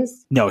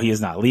plays? No, he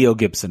is not. Leo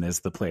Gibson is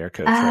the player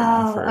coach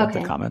for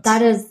the Comets.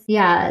 That is,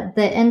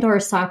 the indoor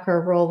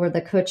soccer role where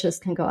the coaches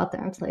can go out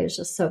there and play is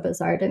just so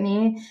bizarre to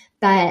me.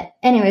 But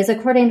anyways,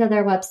 according to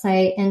their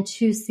website, in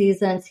 2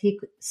 seasons,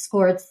 he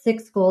scored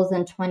 6 goals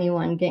in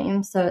 21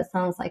 games. So it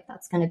sounds like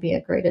that's going to be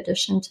a great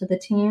addition to the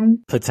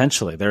team.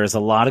 Potentially. There is a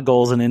lot of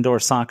goals in indoor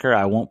soccer.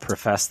 I won't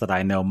profess that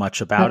I know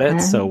much about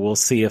it. So we'll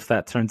see if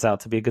that turns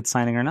out to be a good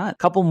signing or not. A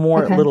couple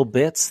more little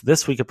bits.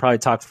 This we could probably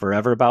talk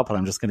forever about, but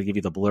I'm just going to give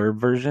you the blurb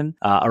version.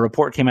 A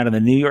report came out of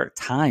the New York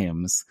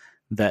Times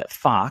that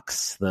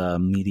Fox, the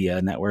media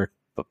network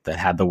that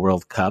had the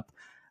World Cup,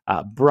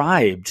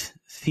 bribed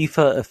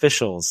FIFA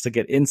officials to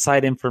get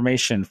inside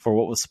information for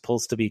what was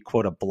supposed to be,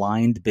 quote, a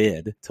blind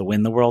bid to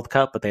win the World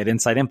Cup, but they had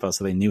inside info,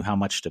 so they knew how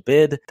much to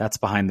bid. That's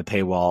behind the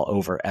paywall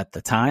over at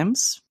the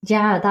Times.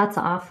 Yeah, that's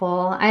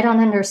awful. I don't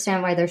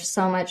understand why there's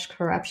so much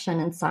corruption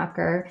in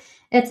soccer.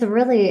 It's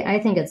really, I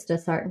think it's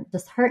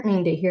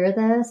disheartening to hear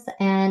this.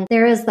 And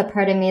there is the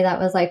part of me that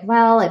was like,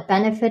 well, it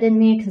benefited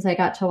me because I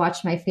got to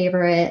watch my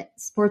favorite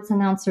sports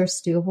announcer,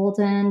 Stu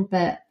Holden,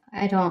 but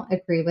I don't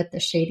agree with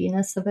the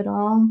shadiness of it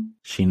all.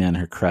 Sheena and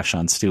her crush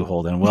on Stu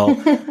Holden. Well,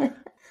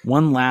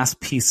 One last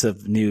piece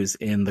of news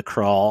in the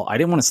crawl. I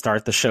didn't want to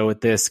start the show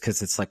with this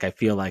because it's like I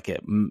feel like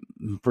it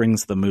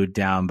brings the mood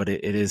down, but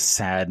it is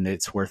sad and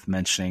it's worth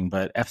mentioning.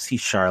 But FC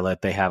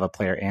Charlotte, they have a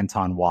player,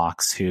 Anton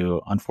Walks,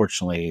 who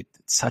unfortunately at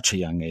such a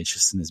young age,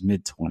 just in his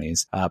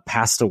mid-20s,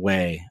 passed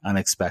away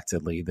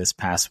unexpectedly this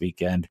past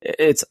weekend.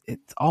 It's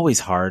always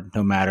hard,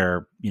 no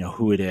matter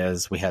who it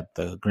is. We had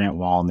the Grant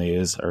Wall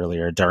news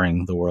earlier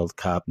during the World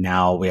Cup.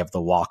 Now we have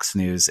the Walks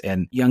news.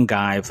 And young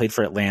guy, played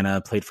for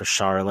Atlanta, played for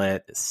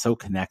Charlotte, so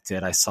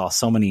connected. I saw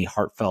so many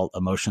heartfelt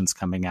emotions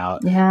coming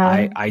out.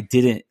 Yeah. I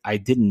didn't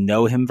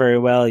know him very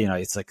well.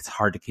 It's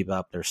hard to keep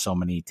up. There's so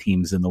many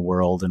teams in the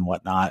world and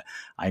whatnot.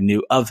 I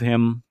knew of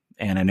him,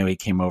 and I know he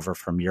came over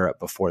from Europe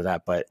before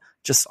that, but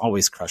just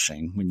always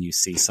crushing when you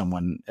see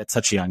someone at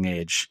such a young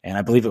age. And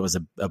I believe it was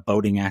a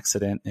boating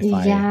accident, if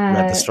I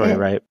read the story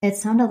right. It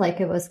sounded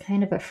like it was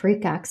kind of a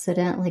freak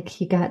accident, like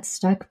he got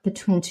stuck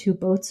between two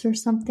boats or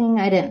something.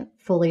 I didn't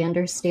fully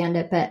understand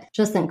it, but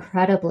just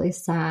incredibly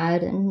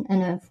sad and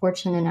an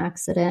unfortunate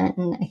accident.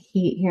 And I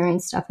hate hearing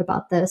stuff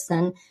about this.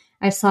 And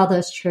I saw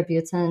those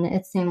tributes and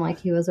it seemed like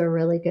he was a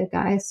really good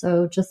guy.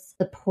 So just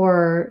the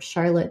poor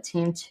Charlotte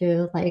team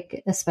too,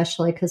 like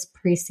especially because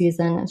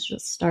preseason has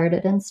just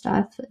started and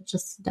stuff. It's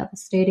just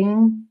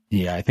devastating.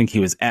 Yeah, I think he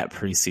was at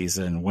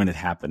preseason when it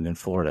happened in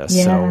Florida.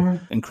 Yeah. So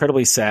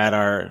incredibly sad.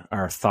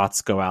 Our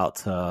thoughts go out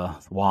to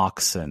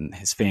Walks and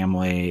his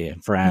family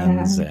and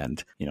friends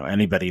and,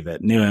 anybody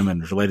that knew him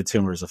and was related to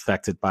him or was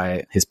affected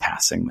by his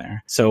passing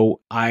there. So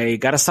I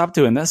got to stop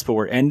doing this, but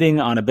we're ending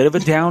on a bit of a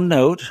down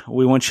note.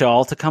 We want you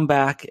all to come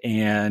back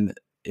and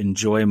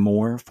enjoy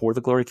more For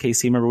the Glory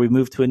KC. Remember, we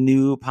moved to a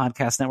new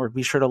podcast network.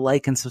 Be sure to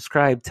like and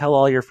subscribe. Tell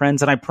all your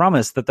friends. And I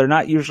promise that they're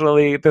not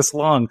usually this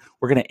long.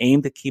 We're going to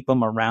aim to keep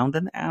them around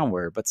an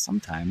hour, but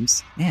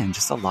sometimes, man,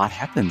 just a lot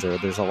happens or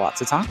there's a lot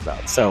to talk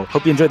about. So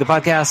hope you enjoyed the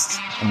podcast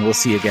and we'll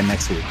see you again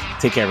next week.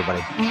 Take care,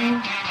 everybody.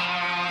 Bye.